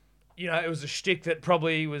Gidley. You know, it was a shtick that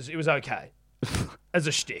probably was okay as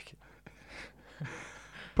a shtick.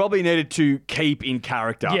 Probably needed to keep in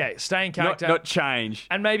character. Yeah, stay in character. Not change.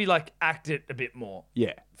 And maybe like act it a bit more.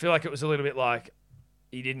 Yeah. I feel like it was a little bit like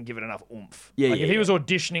he didn't give it enough oomph. Yeah, like yeah, if he yeah. was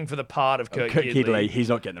auditioning for the part of Kurt Gidley, he's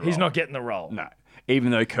not getting the role. he's not getting the role. No.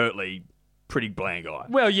 Even though Kurtley, pretty bland guy.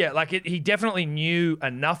 Well, yeah, like he definitely knew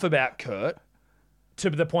enough about Kurt to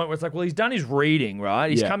the point where it's like, well, he's done his reading, right?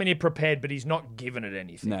 He's Yeah. come in here prepared, but he's not given it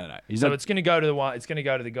anything. No. He's So not it's going to go to the one. It's going to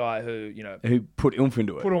go to the guy who, you know, who put oomph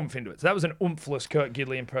into it. put oomph into it. So that was an oomphless Kurt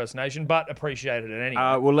Gidley impersonation, but appreciated it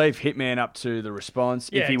anyway. We'll leave Hitman up to the response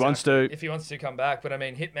Yeah, if he exactly. wants to. If he wants to come back, but I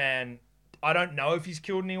mean, Hitman. I don't know if he's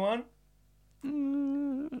killed anyone.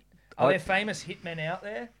 Are there famous hitmen out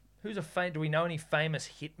there? Who's do we know any famous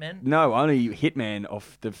hitmen? No, only Hitman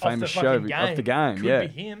off the famous Off the show fucking of the game. Could Yeah. be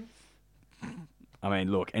him. I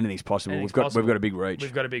mean, look, anything's possible. Anything's We've possible. got a big reach.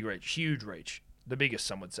 We've got a big reach, huge reach, the biggest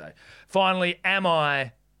some would say. Finally, am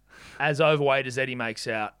I as overweight as Eddie makes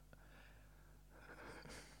out?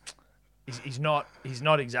 He's not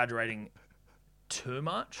exaggerating too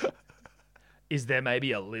much. Is there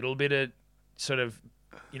maybe a little bit of sort of,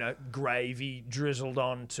 you know, gravy drizzled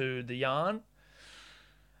onto the yarn?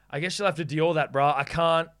 I guess you'll have to Dior that, bro. I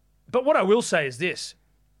can't. But what I will say is this: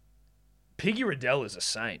 Piggy Riddell is a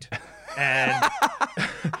saint, and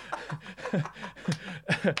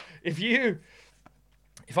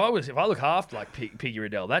if I look after like Piggy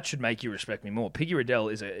Riddell, that should make you respect me more. Piggy Riddell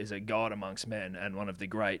is a god amongst men and one of the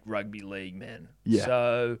great rugby league men. Yeah.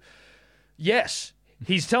 So, yes,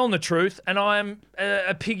 he's telling the truth, and I'm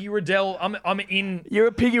a Piggy Riddell. You're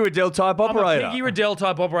a Piggy Riddell type operator. I'm a Piggy Riddell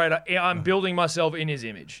type operator. I'm building myself in his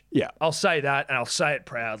image. Yeah. I'll say that, and I'll say it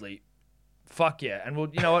proudly. Fuck yeah. And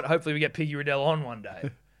you know what? Hopefully we get Piggy Riddell on one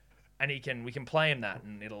day. And we can play him that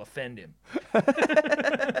and it'll offend him.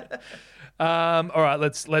 All right,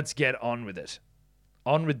 let's get on with it.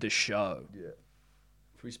 On with the show. Yeah.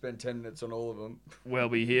 If we spend 10 minutes on all of them. We'll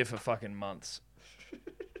be here for fucking months.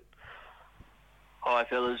 Hi,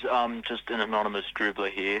 fellas. Just an anonymous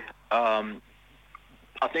dribbler here. I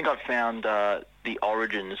think I've found the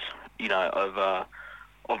origins,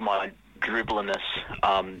 of my dribblerness,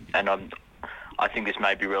 and I think this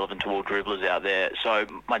may be relevant to all dribblers out there. So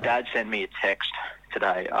my dad sent me a text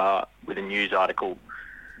today with a news article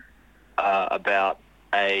about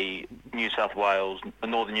a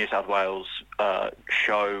Northern New South Wales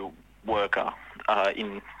show worker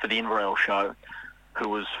for the Inverell show who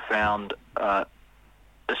was found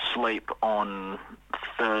asleep on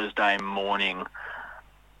Thursday morning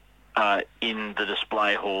in the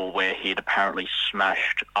display hall where he'd apparently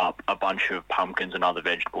smashed up a bunch of pumpkins and other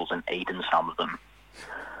vegetables and eaten some of them.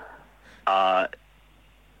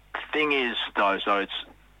 Thing is, though, so it's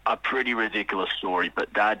a pretty ridiculous story,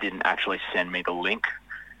 but Dad didn't actually send me the link.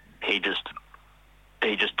 He just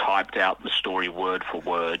typed out the story word for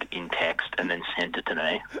word in text and then sent it to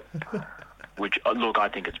me, which, look, I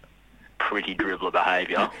think it's pretty dribbler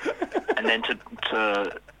behaviour. And then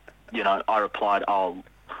I replied, oh,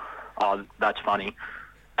 that's funny.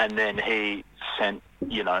 And then he sent,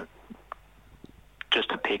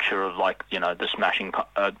 just a picture of the Smashing,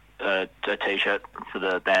 a T-shirt for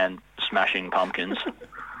the band Smashing Pumpkins.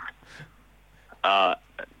 And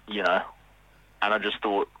I just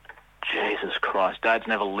thought, Jesus Christ, Dad's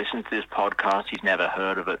never listened to this podcast. He's never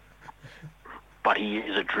heard of it. But he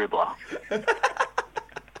is a dribbler.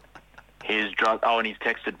 And he's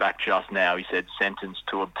texted back just now. He said, sentenced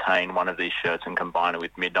to obtain one of these shirts and combine it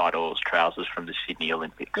with Midnight Oil's trousers from the Sydney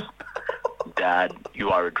Olympics. Dad, you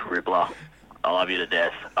are a dribbler. I love you to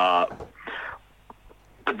death. But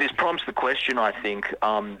this prompts the question, I think.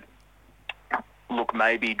 Look,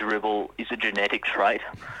 maybe dribble is a genetic trait.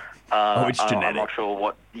 It's genetic. I'm not sure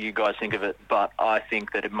what you guys think of it, but I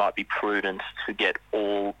think that it might be prudent to get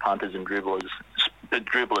all punters and dribblers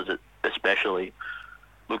especially,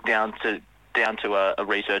 look down to a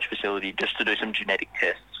research facility just to do some genetic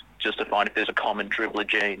tests, just to find if there's a common dribbler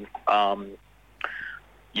gene.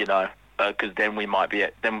 Because then we might be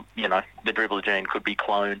the dribbler gene could be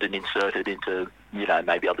cloned and inserted into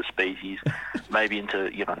maybe other species, maybe into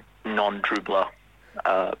non-dribbler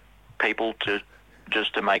people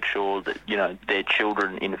just to make sure that their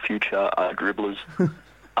children in the future are dribblers.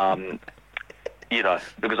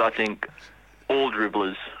 Because I think all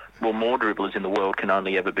dribblers, more dribblers in the world can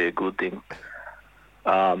only ever be a good thing.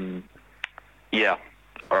 Yeah.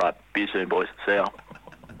 All right. Be soon, boys. See ya.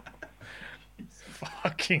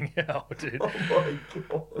 Fucking hell, dude. Oh my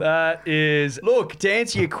God. That is... Look, to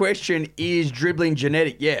answer your question, is dribbling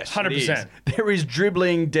genetic? Yes, 100%. There is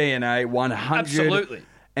dribbling DNA, 150%. Absolutely.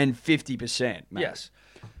 Mate. Yes.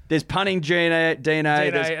 There's punting DNA,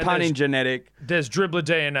 there's punting genetic. There's dribbler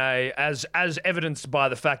DNA, as evidenced by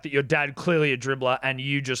the fact that your dad clearly a dribbler and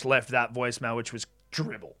you just left that voicemail, which was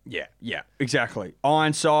dribble. Yeah, exactly.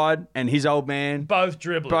 Ironside and his old man. Both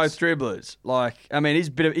dribblers.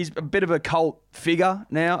 He's a bit of a cult figure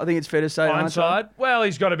now. I think it's fair to say. Ironside? Well,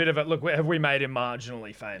 he's got a bit of a... Look, have we made him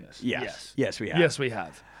marginally famous? Yes, we have. Yes, we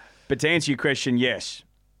have. But to answer your question, yes.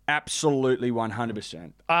 Absolutely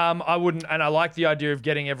 100%. I wouldn't... And I like the idea of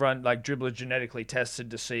getting everyone, dribbler genetically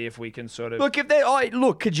tested to see if we can sort of...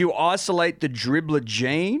 Could you isolate the dribbler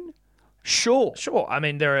gene? Sure. I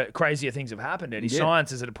mean, there are crazier things have happened, Eddie. Yeah.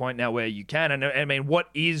 Science is at a point now where you can. And I mean, what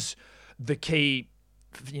is the key,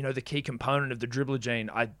 the key component of the dribbler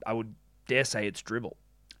gene? I would dare say it's dribble.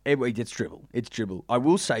 It's dribble. I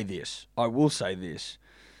will say this.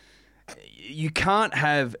 You can't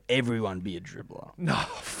have everyone be a dribbler. No,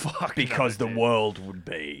 fuck. Because the world would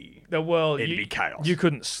be... It'd be chaos. You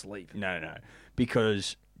couldn't sleep. No.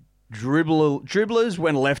 Because... Dribblers,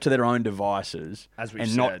 when left to their own devices, as we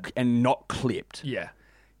said, not clipped. Yeah,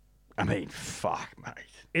 I mean, fuck, mate.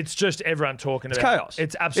 It's just everyone talking about chaos.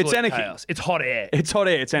 It's absolute It's anarchy. chaos. It's hot air. It's hot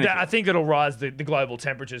air. It's anything. I think it'll rise the global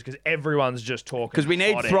temperatures because everyone's just talking. Because we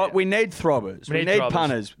need hot air. we need throbbers. We need throbbers.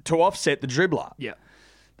 punters to offset the dribbler. Yeah.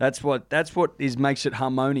 That's what makes it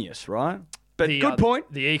harmonious, right? But The, good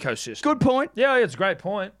point. The ecosystem. Good point. Yeah, it's a great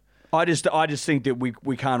point. I just think that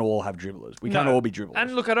we can't all have dribblers. We can't No. all be dribblers.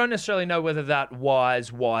 And look, I don't necessarily know whether that wise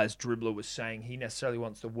dribbler was saying he necessarily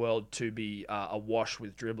wants the world to be awash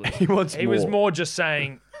with dribblers. He was more. more just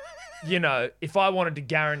saying, if I wanted to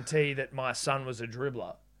guarantee that my son was a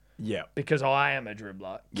dribbler, yeah. because I am a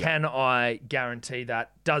dribbler, can I guarantee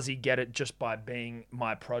that? Does he get it just by being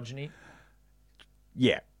my progeny?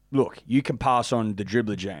 Yeah. Look, you can pass on the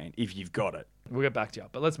dribbler gene if you've got it. We'll get back to you,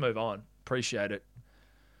 but let's move on. Appreciate it.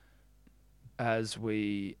 As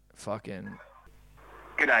we fucking...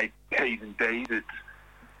 G'day, P's and D's. It's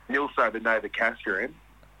Nilso the Nova Castrian.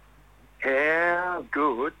 How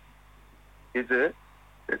good is it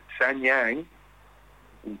that San Yang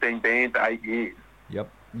has been banned for 8 years?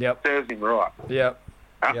 Yep. Serves him right. Yep.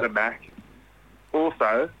 Up the Mac.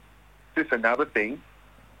 Also, just another thing,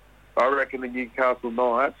 I reckon the Newcastle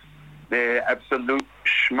Knights, they're absolute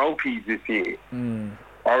schmalkies this year.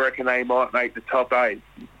 I reckon they might make the top 8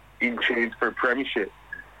 in chance for a premiership.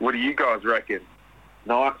 What do you guys reckon?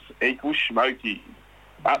 Knights equals schmalkies.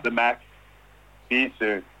 Up the Mac. See you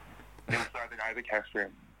soon. Nilso the Nova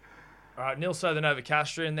Castrian. All right, Nilso the Nova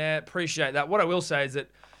Castrian there. Appreciate that. What I will say is that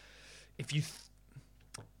if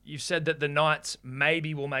you've said that the Knights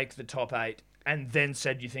maybe will make the top 8 and then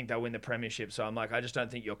said you think they'll win the premiership. So I'm like, I just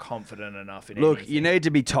don't think you're confident enough in Look, anything. you need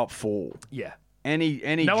to be top 4. Yeah. Any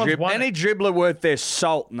No one's won it. dribbler worth their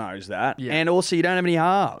salt knows that. Yeah. And also, you don't have any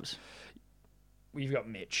halves. You've got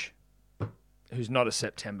Mitch, who's not a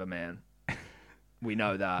September man. We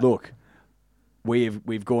know that. Look,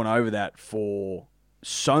 we've gone over that for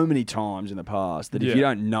so many times in the past that if Yeah. you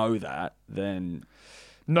don't know that, then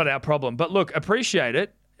Not our problem. But look, appreciate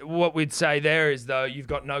it. What we'd say there is, though, you've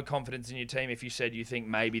got no confidence in your team if you said you think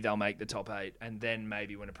maybe they'll make the top 8 and then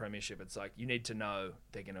maybe win a premiership. It's like you need to know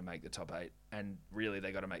they're going to make the top 8 and really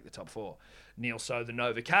they got to make the top 4. Nilso the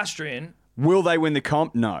Nova Castrian, will they win the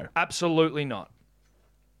comp? No. absolutely not.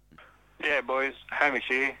 Yeah, boys, Hamish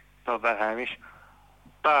here. Not that Hamish.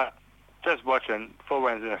 But just watching Four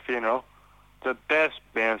Winds in a Funeral, the best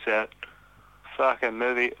bounce out fucking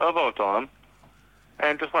movie of all time.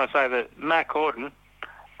 And just want to say that Matt Corden,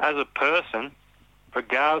 as a person,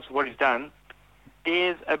 regardless of what he's done,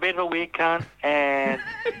 is a bit of a weird cunt and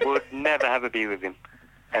would never have a beer with him.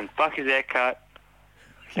 And fuck his haircut.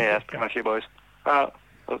 Yeah, that's pretty much it, boys. Well,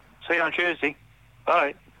 see you on Tuesday.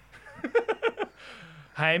 Bye.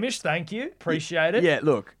 Hamish, thank you. Appreciate it. Yeah,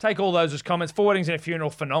 look. Take all those as comments. Four Weddings in a Funeral,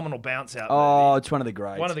 phenomenal bounce out. Oh, it's one of the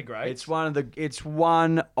greats. One of the greats. It's one of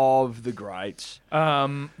the greats.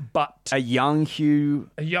 But A young Hugh,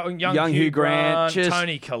 a young Hugh Grant, just-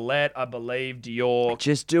 Tony Collette, I believe, Dior.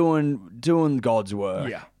 just doing God's work.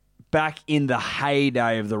 Yeah. Back in the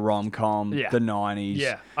heyday of the rom-com, Yeah. the 90s.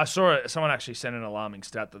 Yeah, I saw it. Someone actually sent an alarming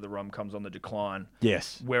stat that the rom-com's on the decline.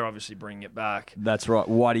 Yes, We're obviously bringing it back. that's right.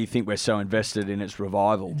 Why do you think we're so invested in its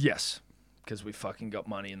revival? Yes, because we fucking got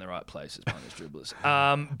money in the right places, punters,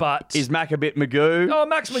 dribblers. But Is Mac a bit Magoo? oh,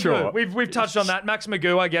 Max Magoo. Sure. We've touched on that. Max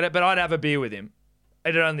Magoo, I get it, but I'd have a beer with him.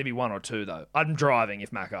 It'd only be 1 or 2 though. I'm driving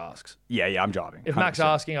if Mac asks. Yeah, I'm driving. If Mac's 100%.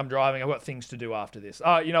 asking, I'm driving. I've got things to do after this.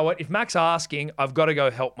 You know what? If Mac's asking, I've got to go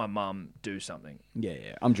help my mum do something.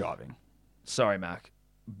 Yeah, I'm driving. Sorry, Mac,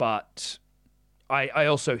 but I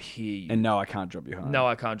also hear you. And no, I can't drop you home. No,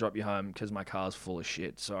 I can't drop you home because my car's full of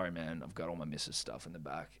shit. Sorry, man. I've got all my missus stuff in the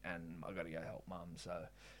back, and I've got to go help mum. So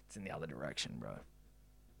it's in the other direction, bro.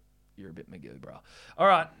 You're a bit Magoo, bro. All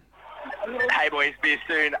right. Hey boys, be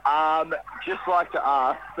soon. Just like to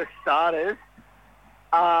ask, for starters,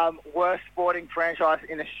 worst sporting franchise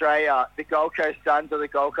in Australia, the Gold Coast Suns or the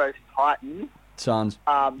Gold Coast Titans? Sons.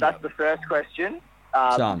 That's the first question.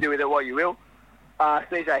 Suns. Do with it what you will.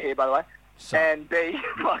 CJ here, by the way. Son. And B,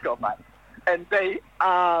 fuck off, mate. And B,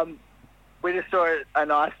 we just saw a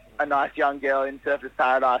nice young girl in Surfers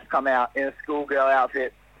Paradise come out in a schoolgirl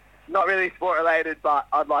outfit. Not really sport related, but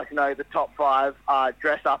I'd like to know the top 5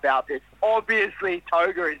 dress up outfits. Obviously,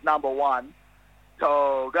 toga is number 1.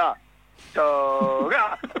 Toga.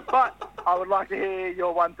 But I would like to hear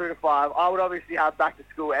your 1 through to 5. I would obviously have back to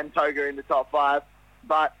school and toga in the top 5,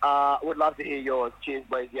 but would love to hear yours. Cheers,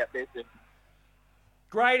 boys. Yep, that's it.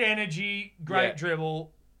 Great energy, great Yeah.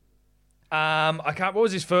 dribble. I can't. What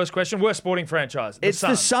was his first question? Worst sporting franchise. It's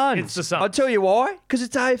the Suns. It's the Suns. I'll tell you why. Because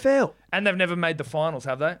it's AFL. And they've never made the finals,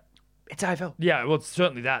 have they? It's AFL. Yeah, well, it's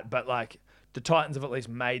certainly that. But like, the Titans have at least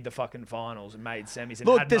made the fucking finals and made semis. And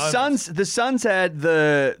Look, had the moments. Suns had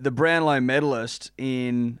the Brownlow medalist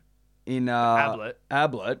in Ablett,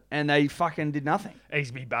 and they fucking did nothing.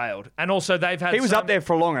 Easby bailed. And also they've had He was up there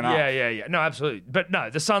for long enough. Yeah. No, absolutely. But no,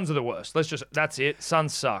 the Suns are the worst. That's it.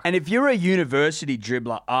 Suns suck. And if you're a university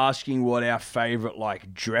dribbler asking what our favourite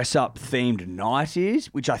like dress up themed night is,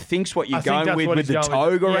 which I think's what you're I think going that's with what the he's going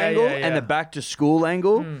toga with. Yeah, angle yeah, yeah. and the back to school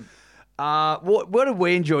angle. What did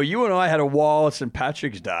we enjoy? You and I had a wild St.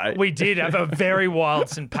 Patrick's Day. We did have a very wild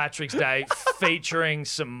St. Patrick's Day featuring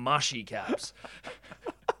some mushy caps.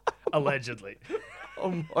 Allegedly.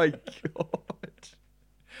 Oh my god.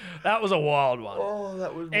 That was a wild one. Oh,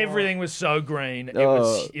 that was Everything was so green. It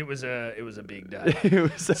Oh. was a big day.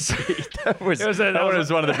 that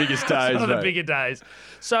was one of the biggest days. One of the mate. bigger days.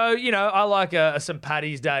 So, I like a St.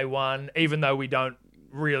 Paddy's Day one, even though we don't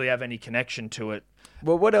really have any connection to it.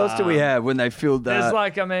 Well, what else do we have when they filled There's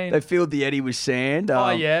they filled the Eddie with sand?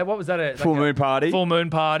 oh yeah, what was that? Full moon party. Full moon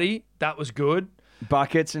party. That was good.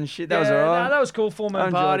 Buckets and shit. That was all Yeah, right. no, that was cool. Full I moon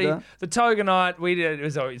enjoyed party. that. The toga night, we did. It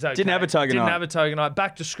was okay. Didn't have a toga Didn't night. have a toga night.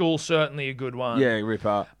 Back to school, certainly a good one. Yeah, rip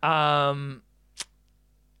up.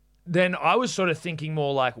 Then I was sort of thinking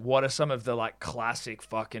more like, what are some of the like classic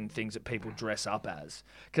fucking things that people dress up as?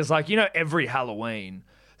 Because every Halloween,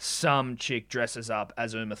 some chick dresses up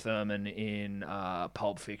as Uma Thurman in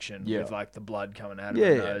Pulp Fiction with like the blood coming out of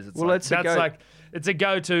her nose. It's it's a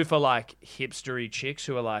go-to for like hipstery chicks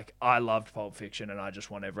who are like, I loved Pulp Fiction and I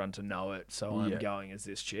just want everyone to know it, so I'm going as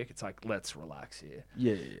this chick. It's like, let's relax here.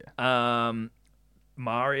 Yeah.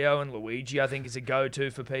 Mario and Luigi, I think, is a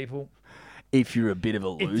go-to for people. If you're a bit of a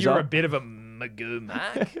loser. If you're a bit of a Magoo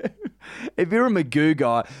Mac. If you're a Magoo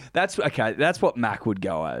guy, that's okay. That's what Mac would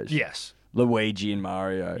go as. Yes. Luigi and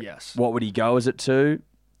Mario. Yes. What would he go as it to?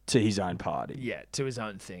 To his own party. Yeah, to his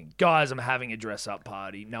own thing. Guys, I'm having a dress-up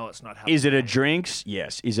party. No, it's not happening. Is it a drinks?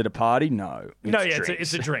 Yes. Is it a party? No.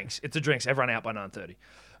 It's a drinks. It's a drinks. Everyone out by 9:30.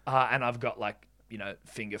 And I've got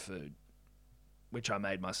finger food, which I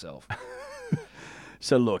made myself.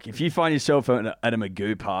 So look, if you find yourself at a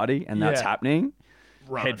Magoo party and that's happening,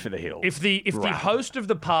 Run. head for the hills. If the host of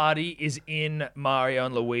the party is in Mario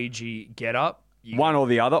and Luigi get-up, one or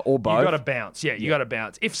the other, or both. You got to bounce. Yeah, you got to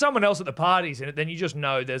bounce. If someone else at the party's in it, then you just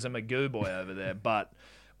know there's a Magoo boy over there,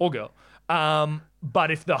 or girl. But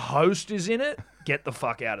if the host is in it, get the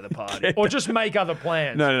fuck out of the party, or just make other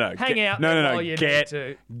plans. No. Hang out. No. While you need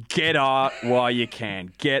to. Get out while you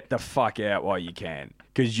can. Get the fuck out while you can,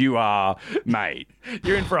 because you are, mate.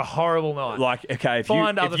 You're in for a horrible night. Like, okay,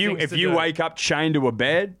 if you wake up chained to a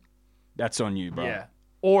bed, that's on you, bro. Yeah.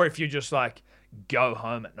 Or if you just go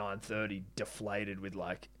home at 9:30 deflated with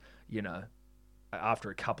after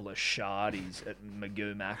a couple of shardies at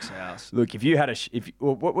Magoo Mac's house. Look, if you had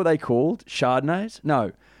what were they called? Chardonnays?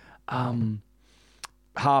 No.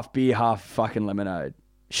 Half beer, half fucking lemonade.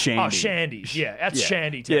 Shandy. Oh, shandies. Yeah, that's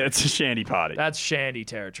shandy territory. Yeah, it's a shandy party. That's shandy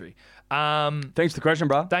territory. Thanks for the question,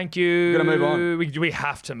 bro. Thank you. We're going to move on. We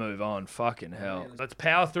have to move on. Fucking hell. Let's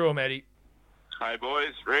power through them, Eddie. Hey,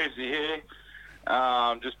 boys. Reezy here.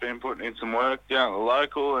 Just been putting in some work down at the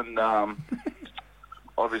local, and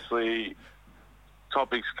obviously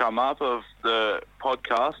topics come up of the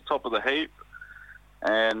podcast, Top of the Heap,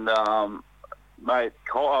 and mate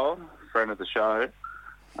Kyle, friend of the show,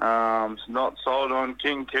 is not sold on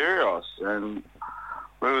King Kyrgios, and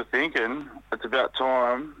we were thinking it's about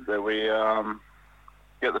time that we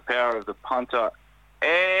get the power of the punter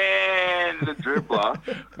and the dribbler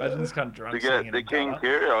Imagine this kind of drunk to get the King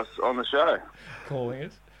Kyrgios on the show. Calling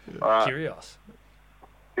it. Kyrgios.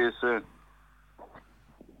 See you soon.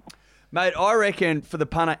 Mate, I reckon for the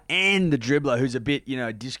punter and the dribbler who's a bit,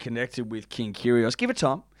 disconnected with King Kyrgios, give it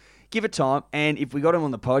time. Give it time. And if we got him on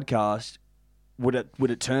the podcast, would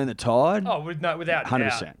it turn the tide? Oh, without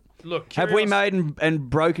 100%. doubt. Look, Kyrgios, have we made and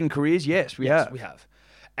broken careers? Yes, we have. We have.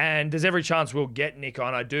 And there's every chance we'll get Nick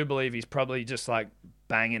on. I do believe he's probably just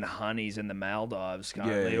banging honeys in the Maldives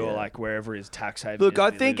currently, or wherever his tax haven Look, is.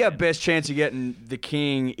 I think our best chance of getting the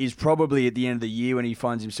King is probably at the end of the year when he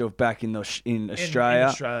finds himself back in Australia. In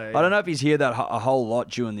Australia. I don't know if he's here a whole lot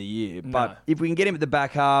during the year, but if we can get him at the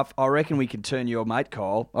back half, I reckon we can turn your mate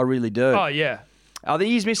Cole. I really do. Oh yeah. I think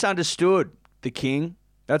he's misunderstood, the King.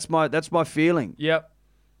 That's my feeling. Yep.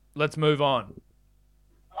 Let's move on.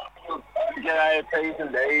 G'day, P's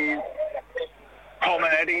and D's. Tom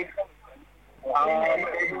and Eddie.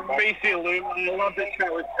 BC Illumina, love to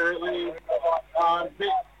chat with Curtly.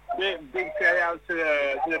 Big shout out to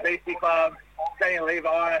the BC Club. Danny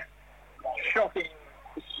Levi. Shocking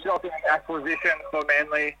acquisition for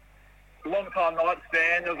Manly. Long time Knights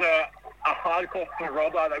fan. There was a hardcore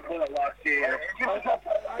robber, they called it last year,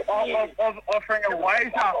 of offering a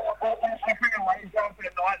wager for the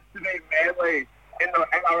Knights to beat Manly in the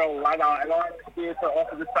NRL ladder, and I'm here to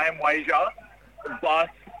offer the same wager, but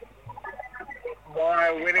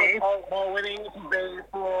my winnings would be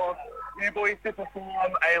for you boys to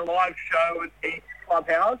perform a live show at East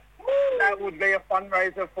Clubhouse. That would be a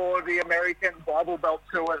fundraiser for the American Bible Belt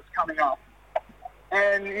Tour that's coming up.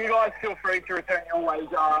 And you guys feel free to return your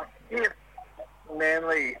wager if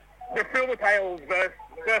Manly, the Silver Tails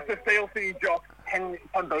versus the Steel City Jocks can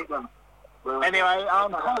beat them. Anyway,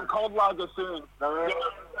 cold lager soon.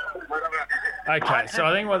 Okay, so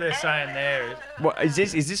I think what they're saying there is... What, is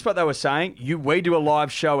this what they were saying? We do a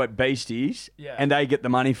live show at Beasties, and they get the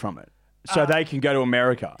money from it, so they can go to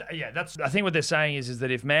America. Yeah, I think what they're saying is that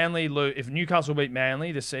if Newcastle beat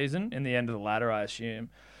Manly this season in the end of the ladder, I assume,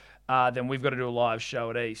 then we've got to do a live show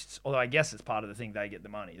at East. Although I guess it's part of the thing they get the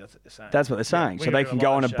money. That's what they're saying. That's what they're saying. Yeah, so they can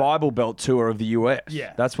go on a Bible Belt tour of the US.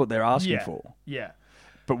 Yeah. That's what they're asking for. Yeah.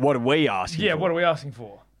 But what are we asking for? Yeah, what are we asking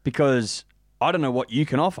for? Because I don't know what you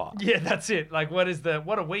can offer. Yeah, that's it. Like, what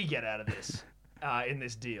do we get out of this in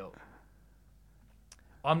this deal?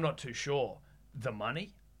 I'm not too sure. The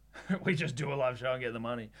money? We just do a live show and get the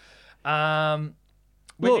money.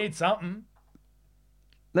 We need something.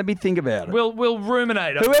 Let me think about it. We'll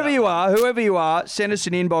ruminate. Whoever you are, send us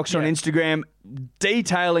an inbox on Instagram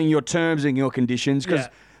detailing your terms and your conditions, because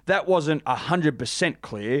that wasn't 100%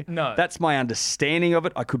 clear. No. That's my understanding of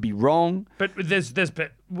it. I could be wrong. But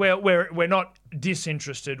we're not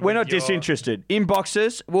disinterested. We're not disinterested. Inbox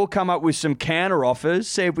us. We'll come up with some counter offers,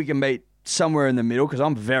 see if we can meet somewhere in the middle, because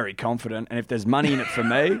I'm very confident. And if there's money in it for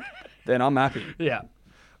me, then I'm happy. Yeah.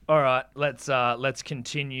 All right, let's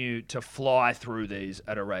continue to fly through these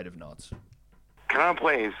at a rate of knots. Can I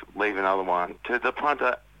please leave another one to the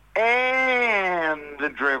punter and the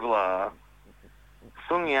dribbler?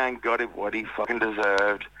 Sung Yang got it what he fucking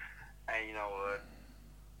deserved. And you know what?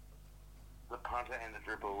 The punter and the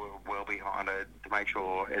dribbler were well behind it to make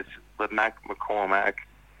sure it's the Mac McCormack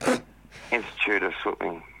Institute of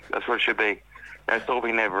Swimming. That's what it should be.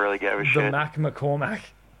 Thorpe never really gave a shit. The Mac McCormack.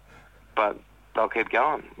 But they'll keep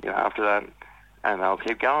going, after that, and they'll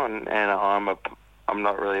keep going. And I'm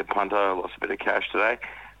not really a punter. I lost a bit of cash today,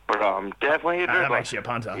 but I'm definitely a dribbler. That makes you a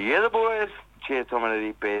punter. Yeah, the boys. Cheers, Tom and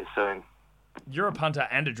Eddie. Be it soon. You're a punter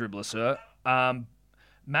and a dribbler, sir.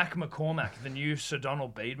 Mac McCormack, the new Sir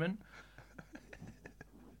Donald Beedman.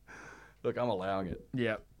 Look, I'm allowing it.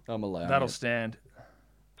 Yeah, I'm allowing that'll it. stand.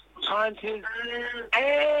 Punters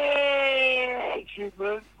and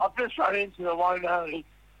troopers. I've just run into the one and only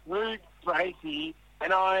Luke Bracey,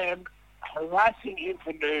 and I am harassing him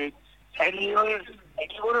for nudes. And you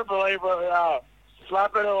wouldn't believe where we are.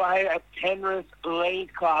 Slapping away at Penrith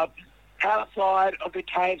League Club outside of the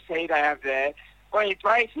KFC they have there. Wait,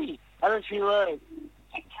 Bracey, have a few words.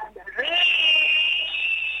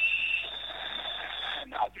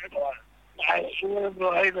 You wouldn't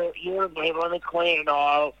believe it. You wouldn't believe it. On the clean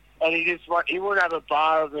aisle, and he would have a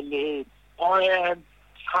bar of a nude. I am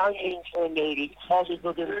hunging for a nude. He's probably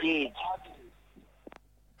looking big.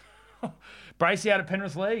 Bracey out of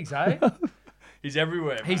Penrith Leagues, eh? He's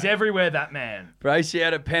everywhere, He's everywhere, that man. Bracey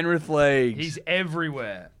out of Penrith Leagues. He's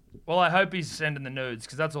everywhere. Well, I hope he's sending the nudes,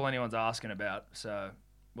 because that's all anyone's asking about. So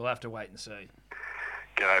we'll have to wait and see.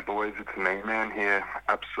 G'day, boys. It's me, man, here.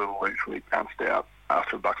 Absolutely bounced out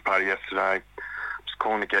after the Bucks party yesterday. Just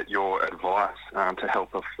calling to get your advice to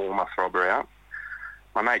help a former throbber out.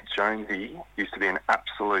 My mate Jonesy used to be an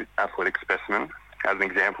absolute athletic specimen. As an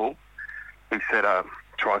example, he set a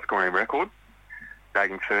try-scoring record,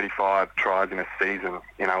 bagging 35 tries in a season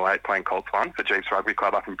in 08 playing Colts 1 for Jeeps Rugby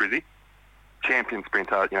Club up in Brizzy. Champion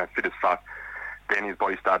sprinter, fit as fuck. Then his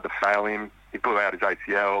body started to fail him. He blew out his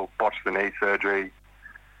ACL, botched the knee surgery.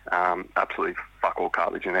 Absolutely fuck all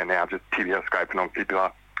cartilage in there now, just tibia scraping on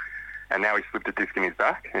fibula. And now he slipped a disc in his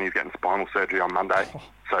back and he's getting spinal surgery on Monday.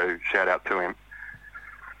 So shout out to him.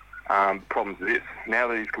 Problem's this. Now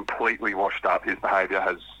that he's completely washed up, his behaviour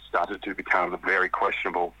has started to become very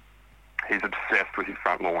questionable. He's obsessed with his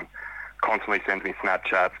front lawn. Constantly sends me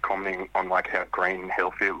Snapchats commenting on how green and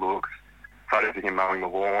healthy it looks. Photos of him mowing the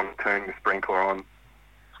lawn, turning the sprinkler on.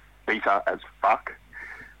 Beta as fuck.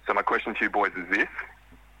 So my question to you boys is this.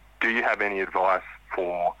 Do you have any advice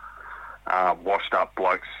for washed up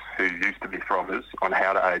blokes who used to be throbbers on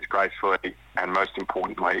how to age gracefully and, most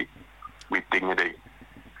importantly, with dignity?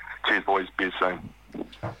 Cheers, boys. Be soon.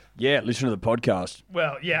 Yeah, listen to the podcast.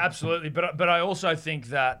 Well, yeah, absolutely. But I also think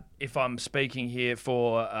that if I'm speaking here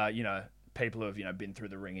for, people who have, been through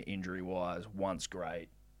the ringer injury-wise, once great,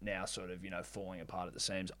 now sort of, falling apart at the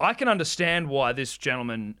seams, I can understand why this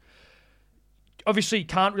gentleman obviously he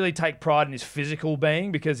can't really take pride in his physical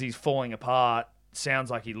being because he's falling apart.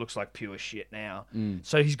 Sounds like he looks like pure shit now.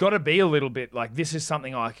 So he's got to be a little bit like, this is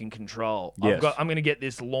something I can control. Yes. I'm going to get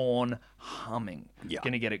this lawn humming. Yeah.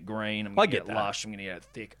 Going to get it green. I'm I going to get get that. lush. I'm going to get it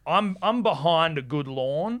thick. I'm behind a good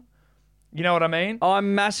lawn. You know what I mean?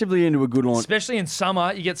 I'm massively into a good lawn. Especially in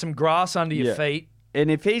summer, you get some grass under your Yeah. feet. And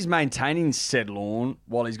if he's maintaining said lawn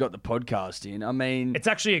while he's got the podcast in, I mean, It's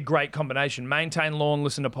actually a great combination. Maintain lawn,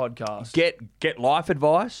 listen to podcasts. get life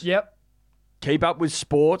advice, Yep. keep up with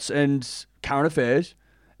sports and current affairs,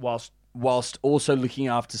 Whilst also looking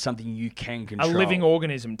after something you can a control. living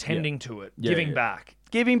organism, tending to it, Yeah, giving yeah. back.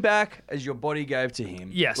 Giving back as your body gave to him.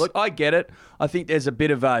 Yes. Look, I get it. I think there's a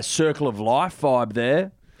bit of a circle of life vibe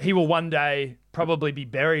there. He will one day probably be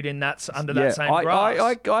buried in that under that same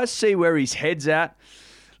grass. I see where his head's at.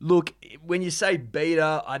 Look, when you say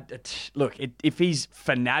beta, if he's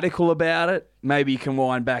fanatical about it, maybe you can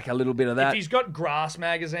wind back a little bit of that. If he's got grass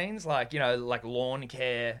magazines, like lawn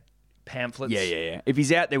care pamphlets. Yeah. If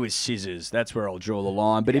he's out there with scissors, that's where I'll draw the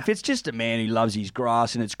line. But if it's just a man who loves his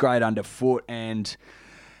grass and it's great underfoot and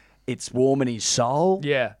it's warm in his soul,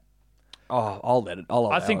 Yeah. I'll let it.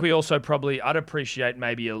 I think we also I'd appreciate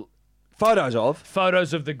maybe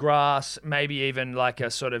photos of the grass, maybe even like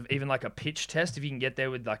a pitch test. If you can get there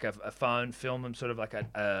with like a phone, film them sort of like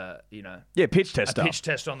pitch test stuff. pitch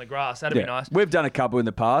test on the grass. That'd be nice. We've done a couple in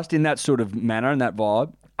the past in that sort of manner and that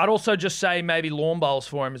vibe. I'd also just say maybe lawn bowls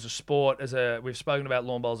for him as a sport. We've spoken about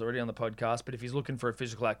lawn bowls already on the podcast, but if he's looking for a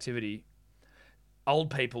physical activity, old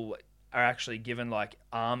people are actually given like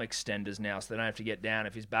arm extenders now, so they don't have to get down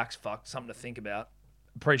if his back's fucked. Something to think about.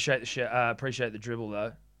 Appreciate the dribble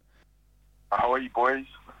though. How are you, boys?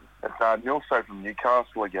 It's Nilso from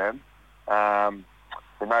Newcastle again, the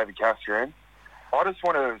Novocastrian. I just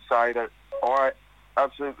want to say that I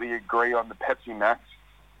absolutely agree on the Pepsi Max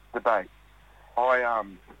debate. I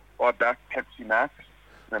back Pepsi Max,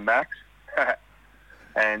 the Max,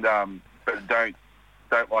 and but don't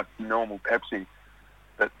like normal Pepsi.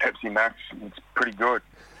 But Pepsi Max is pretty good.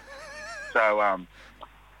 So and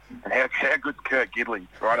how good's Kurt Gidley?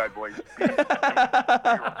 Righto, boys. Too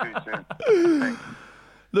soon.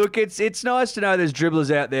 Look, it's nice to know there's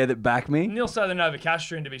dribblers out there that back me. Nilso the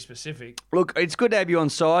Novocastrian, to be specific. Look, it's good to have you on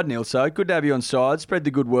side, Nilso. Good to have you on side. Spread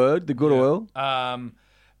the good word, the good oil. I'm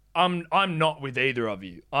not with either of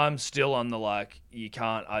you. I'm still on the you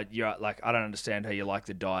can't. I don't understand how you like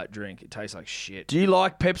the diet drink. It tastes like shit. Do you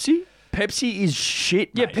like Pepsi? Pepsi is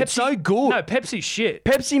shit, mate. Yeah, Pepsi. It's so good. No, Pepsi's shit.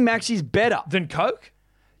 Pepsi Max is better than Coke.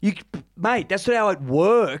 Mate, that's not how it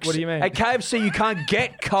works. What do you mean? At KFC, you can't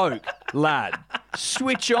get Coke, lad.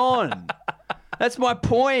 Switch on. That's my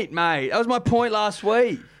point, mate. That was my point last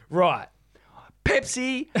week. Right.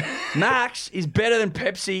 Pepsi Max is better than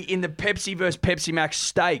Pepsi in the Pepsi versus Pepsi Max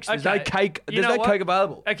stakes. There's no cake. There's no Coke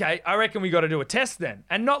available. Okay, I reckon we got to do a test then,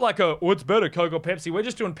 and not like what's better, Coke or Pepsi. We're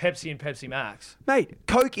just doing Pepsi and Pepsi Max. Mate,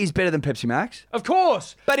 Coke is better than Pepsi Max. Of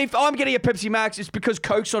course. But if I'm getting a Pepsi Max, it's because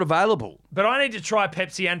Coke's not available. But I need to try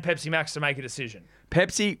Pepsi and Pepsi Max to make a decision.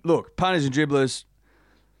 Pepsi, look, punters and dribblers.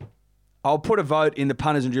 I'll put a vote in the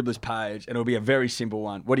punters and dribblers page, and it'll be a very simple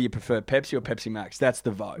one. What do you prefer, Pepsi or Pepsi Max? That's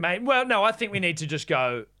the vote. Mate, well, no, I think we need to just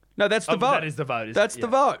go. No, that's the vote. That is the vote. That's the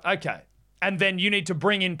vote. Okay. And then you need to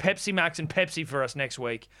bring in Pepsi Max and Pepsi for us next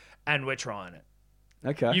week, and we're trying it.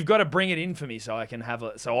 Okay. You've got to bring it in for me so I can have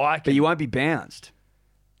it. But you won't be bounced.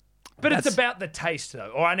 But it's about the taste,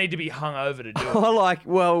 though, or I need to be hungover to do it.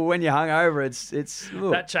 When you're hungover, it's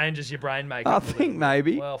look, that changes your brain makeup. I think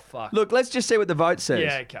maybe. Well, fuck. Look, let's just see what the vote says.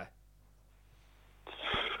 Yeah, okay.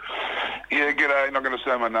 Yeah, g'day. Not going to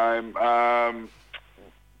say my name. Are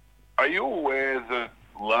you aware that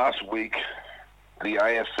last week the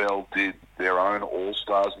AFL did their own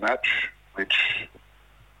All-Stars match, which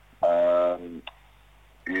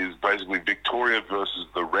is basically Victoria versus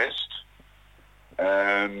the rest?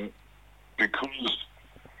 And because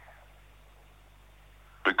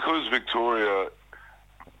Victorian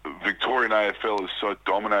AFL is so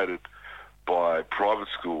dominated by private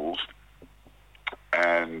schools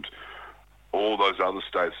and all those other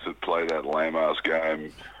states that play that lame-ass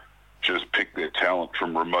game just pick their talent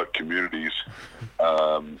from remote communities,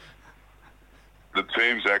 the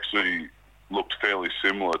teams actually looked fairly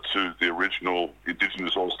similar to the original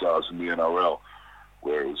Indigenous All-Stars in the NRL,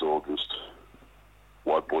 where it was all just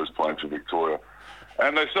white boys playing for Victoria.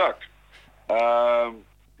 And they sucked.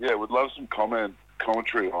 Would love some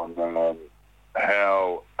commentary on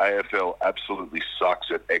how AFL absolutely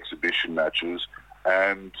sucks at exhibition matches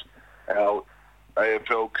and how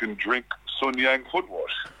AFL can drink Sun Yang foot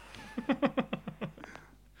wash.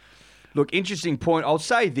 Look, interesting point. I'll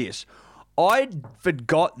say this. I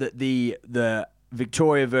forgot that the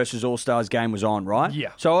Victoria versus All Stars game was on, right?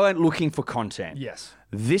 Yeah. So I went looking for content. Yes.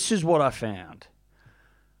 This is what I found.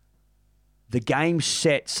 The game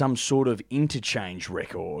set some sort of interchange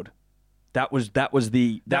record. That was the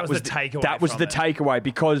takeaway. That was the takeaway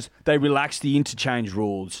because they relaxed the interchange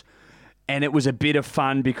rules. And it was a bit of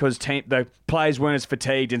fun because the players weren't as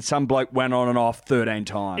fatigued and some bloke went on and off 13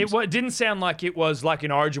 times. It didn't sound like it was like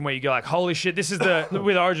in Origin where you go like, holy shit, this is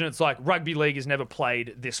with Origin, it's like rugby league has never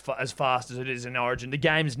played this as fast as it is in Origin. The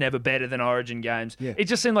game's never better than Origin games. Yeah. It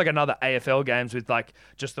just seemed like another AFL games with like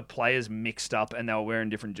just the players mixed up and they were wearing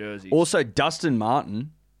different jerseys. Also, Dustin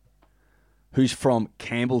Martin, who's from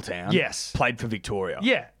Campbelltown, played for Victoria.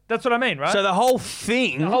 Yeah. That's what I mean, right? So the whole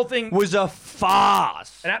thing was a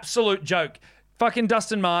farce. An absolute joke. Fucking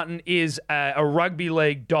Dustin Martin is a rugby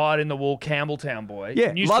league dyed-in-the-wool Campbelltown boy.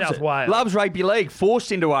 Yeah, New loves South it. Wales. Loves rugby league.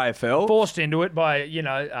 Forced into AFL. Forced into it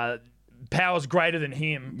by, powers greater than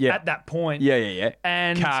him at that point. Yeah.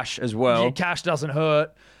 And cash as well. Yeah, cash doesn't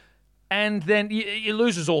hurt. And then it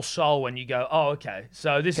loses all soul when you go, oh, okay,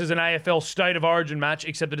 so this is an AFL State of Origin match,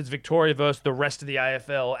 except that it's Victoria versus the rest of the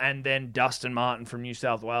AFL, and then Dustin Martin from New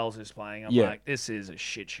South Wales is playing. I'm like, this is a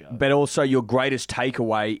shit show. But also your greatest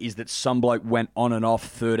takeaway is that some bloke went on and off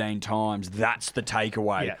 13 times. That's the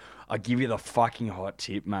takeaway. Yeah. I give you the fucking hot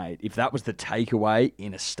tip, mate. If that was the takeaway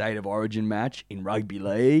in a State of Origin match in rugby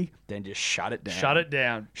league, then just shut it down. Shut it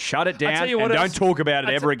down. Shut it down and don't talk about it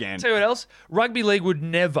ever again. Tell you what else? Rugby league would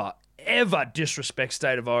never, ever disrespect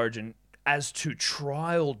State of Origin as to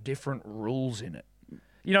trial different rules in it.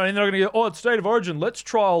 You know, and they're not going to go, it's State of Origin, let's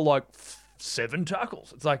trial like 7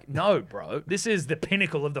 tackles. It's like, no, bro. This is the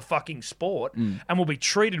pinnacle of the fucking sport and will be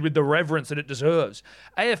treated with the reverence that it deserves.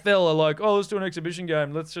 AFL are like, let's do an exhibition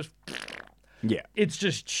game. Let's just... Yeah. It's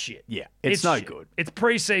just shit. Yeah. It's no shit. good. It's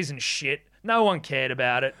preseason shit. No one cared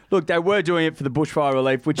about it. Look, they were doing it for the bushfire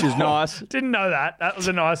relief, which is nice. Didn't know that. That was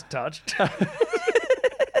a nice touch.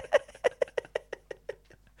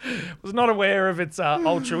 Was not aware of its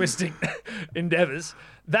altruistic endeavours.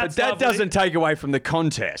 But that doesn't take away from the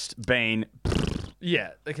contest being...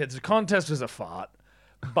 Yeah, okay, the contest was a fart,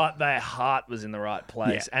 but their heart was in the right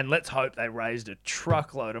place. Yeah. And let's hope they raised a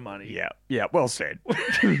truckload of money. Yeah, well said.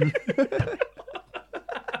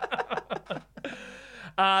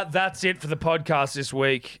 That's it for the podcast this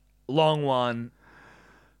week. Long one.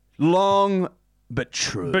 Long, but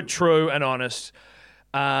true. But true and honest.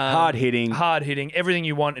 Hard-hitting. Hard-hitting. Everything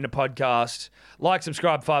you want in a podcast. Like,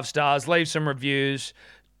 subscribe, 5 stars. Leave some reviews.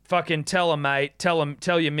 Fucking tell a mate. Tell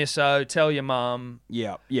your misso. Tell your mum.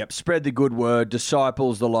 Yep. Spread the good word.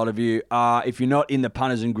 Disciples, the lot of you. If you're not in the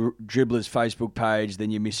Punters and Dribblers Facebook page,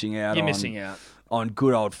 then you're missing out. You're missing out. On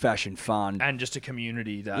good old-fashioned fun. And just a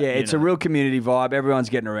community that... Yeah, it's a real community vibe. Everyone's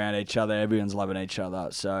getting around each other. Everyone's loving each other.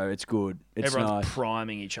 So it's good. It's Everyone's nice.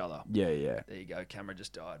 Priming each other. Yeah. There you go. Camera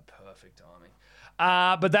just died. Perfect timing.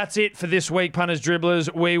 But that's it for this week, Punters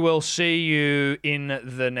Dribblers. We will see you in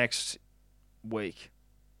the next week.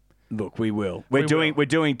 Look, we will. We're doing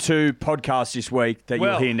 2 podcasts this week that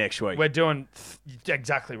you'll hear next week. We're doing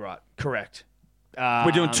exactly right. Correct.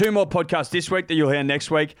 We're doing 2 more podcasts this week that you'll hear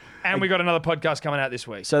next week. And we got another podcast coming out this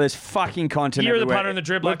week. So there's fucking content Year everywhere. of the Punter and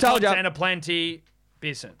the Dribbler. Content aplenty.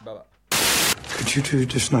 Be soon. Bye-bye. Could you two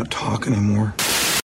just not talk anymore?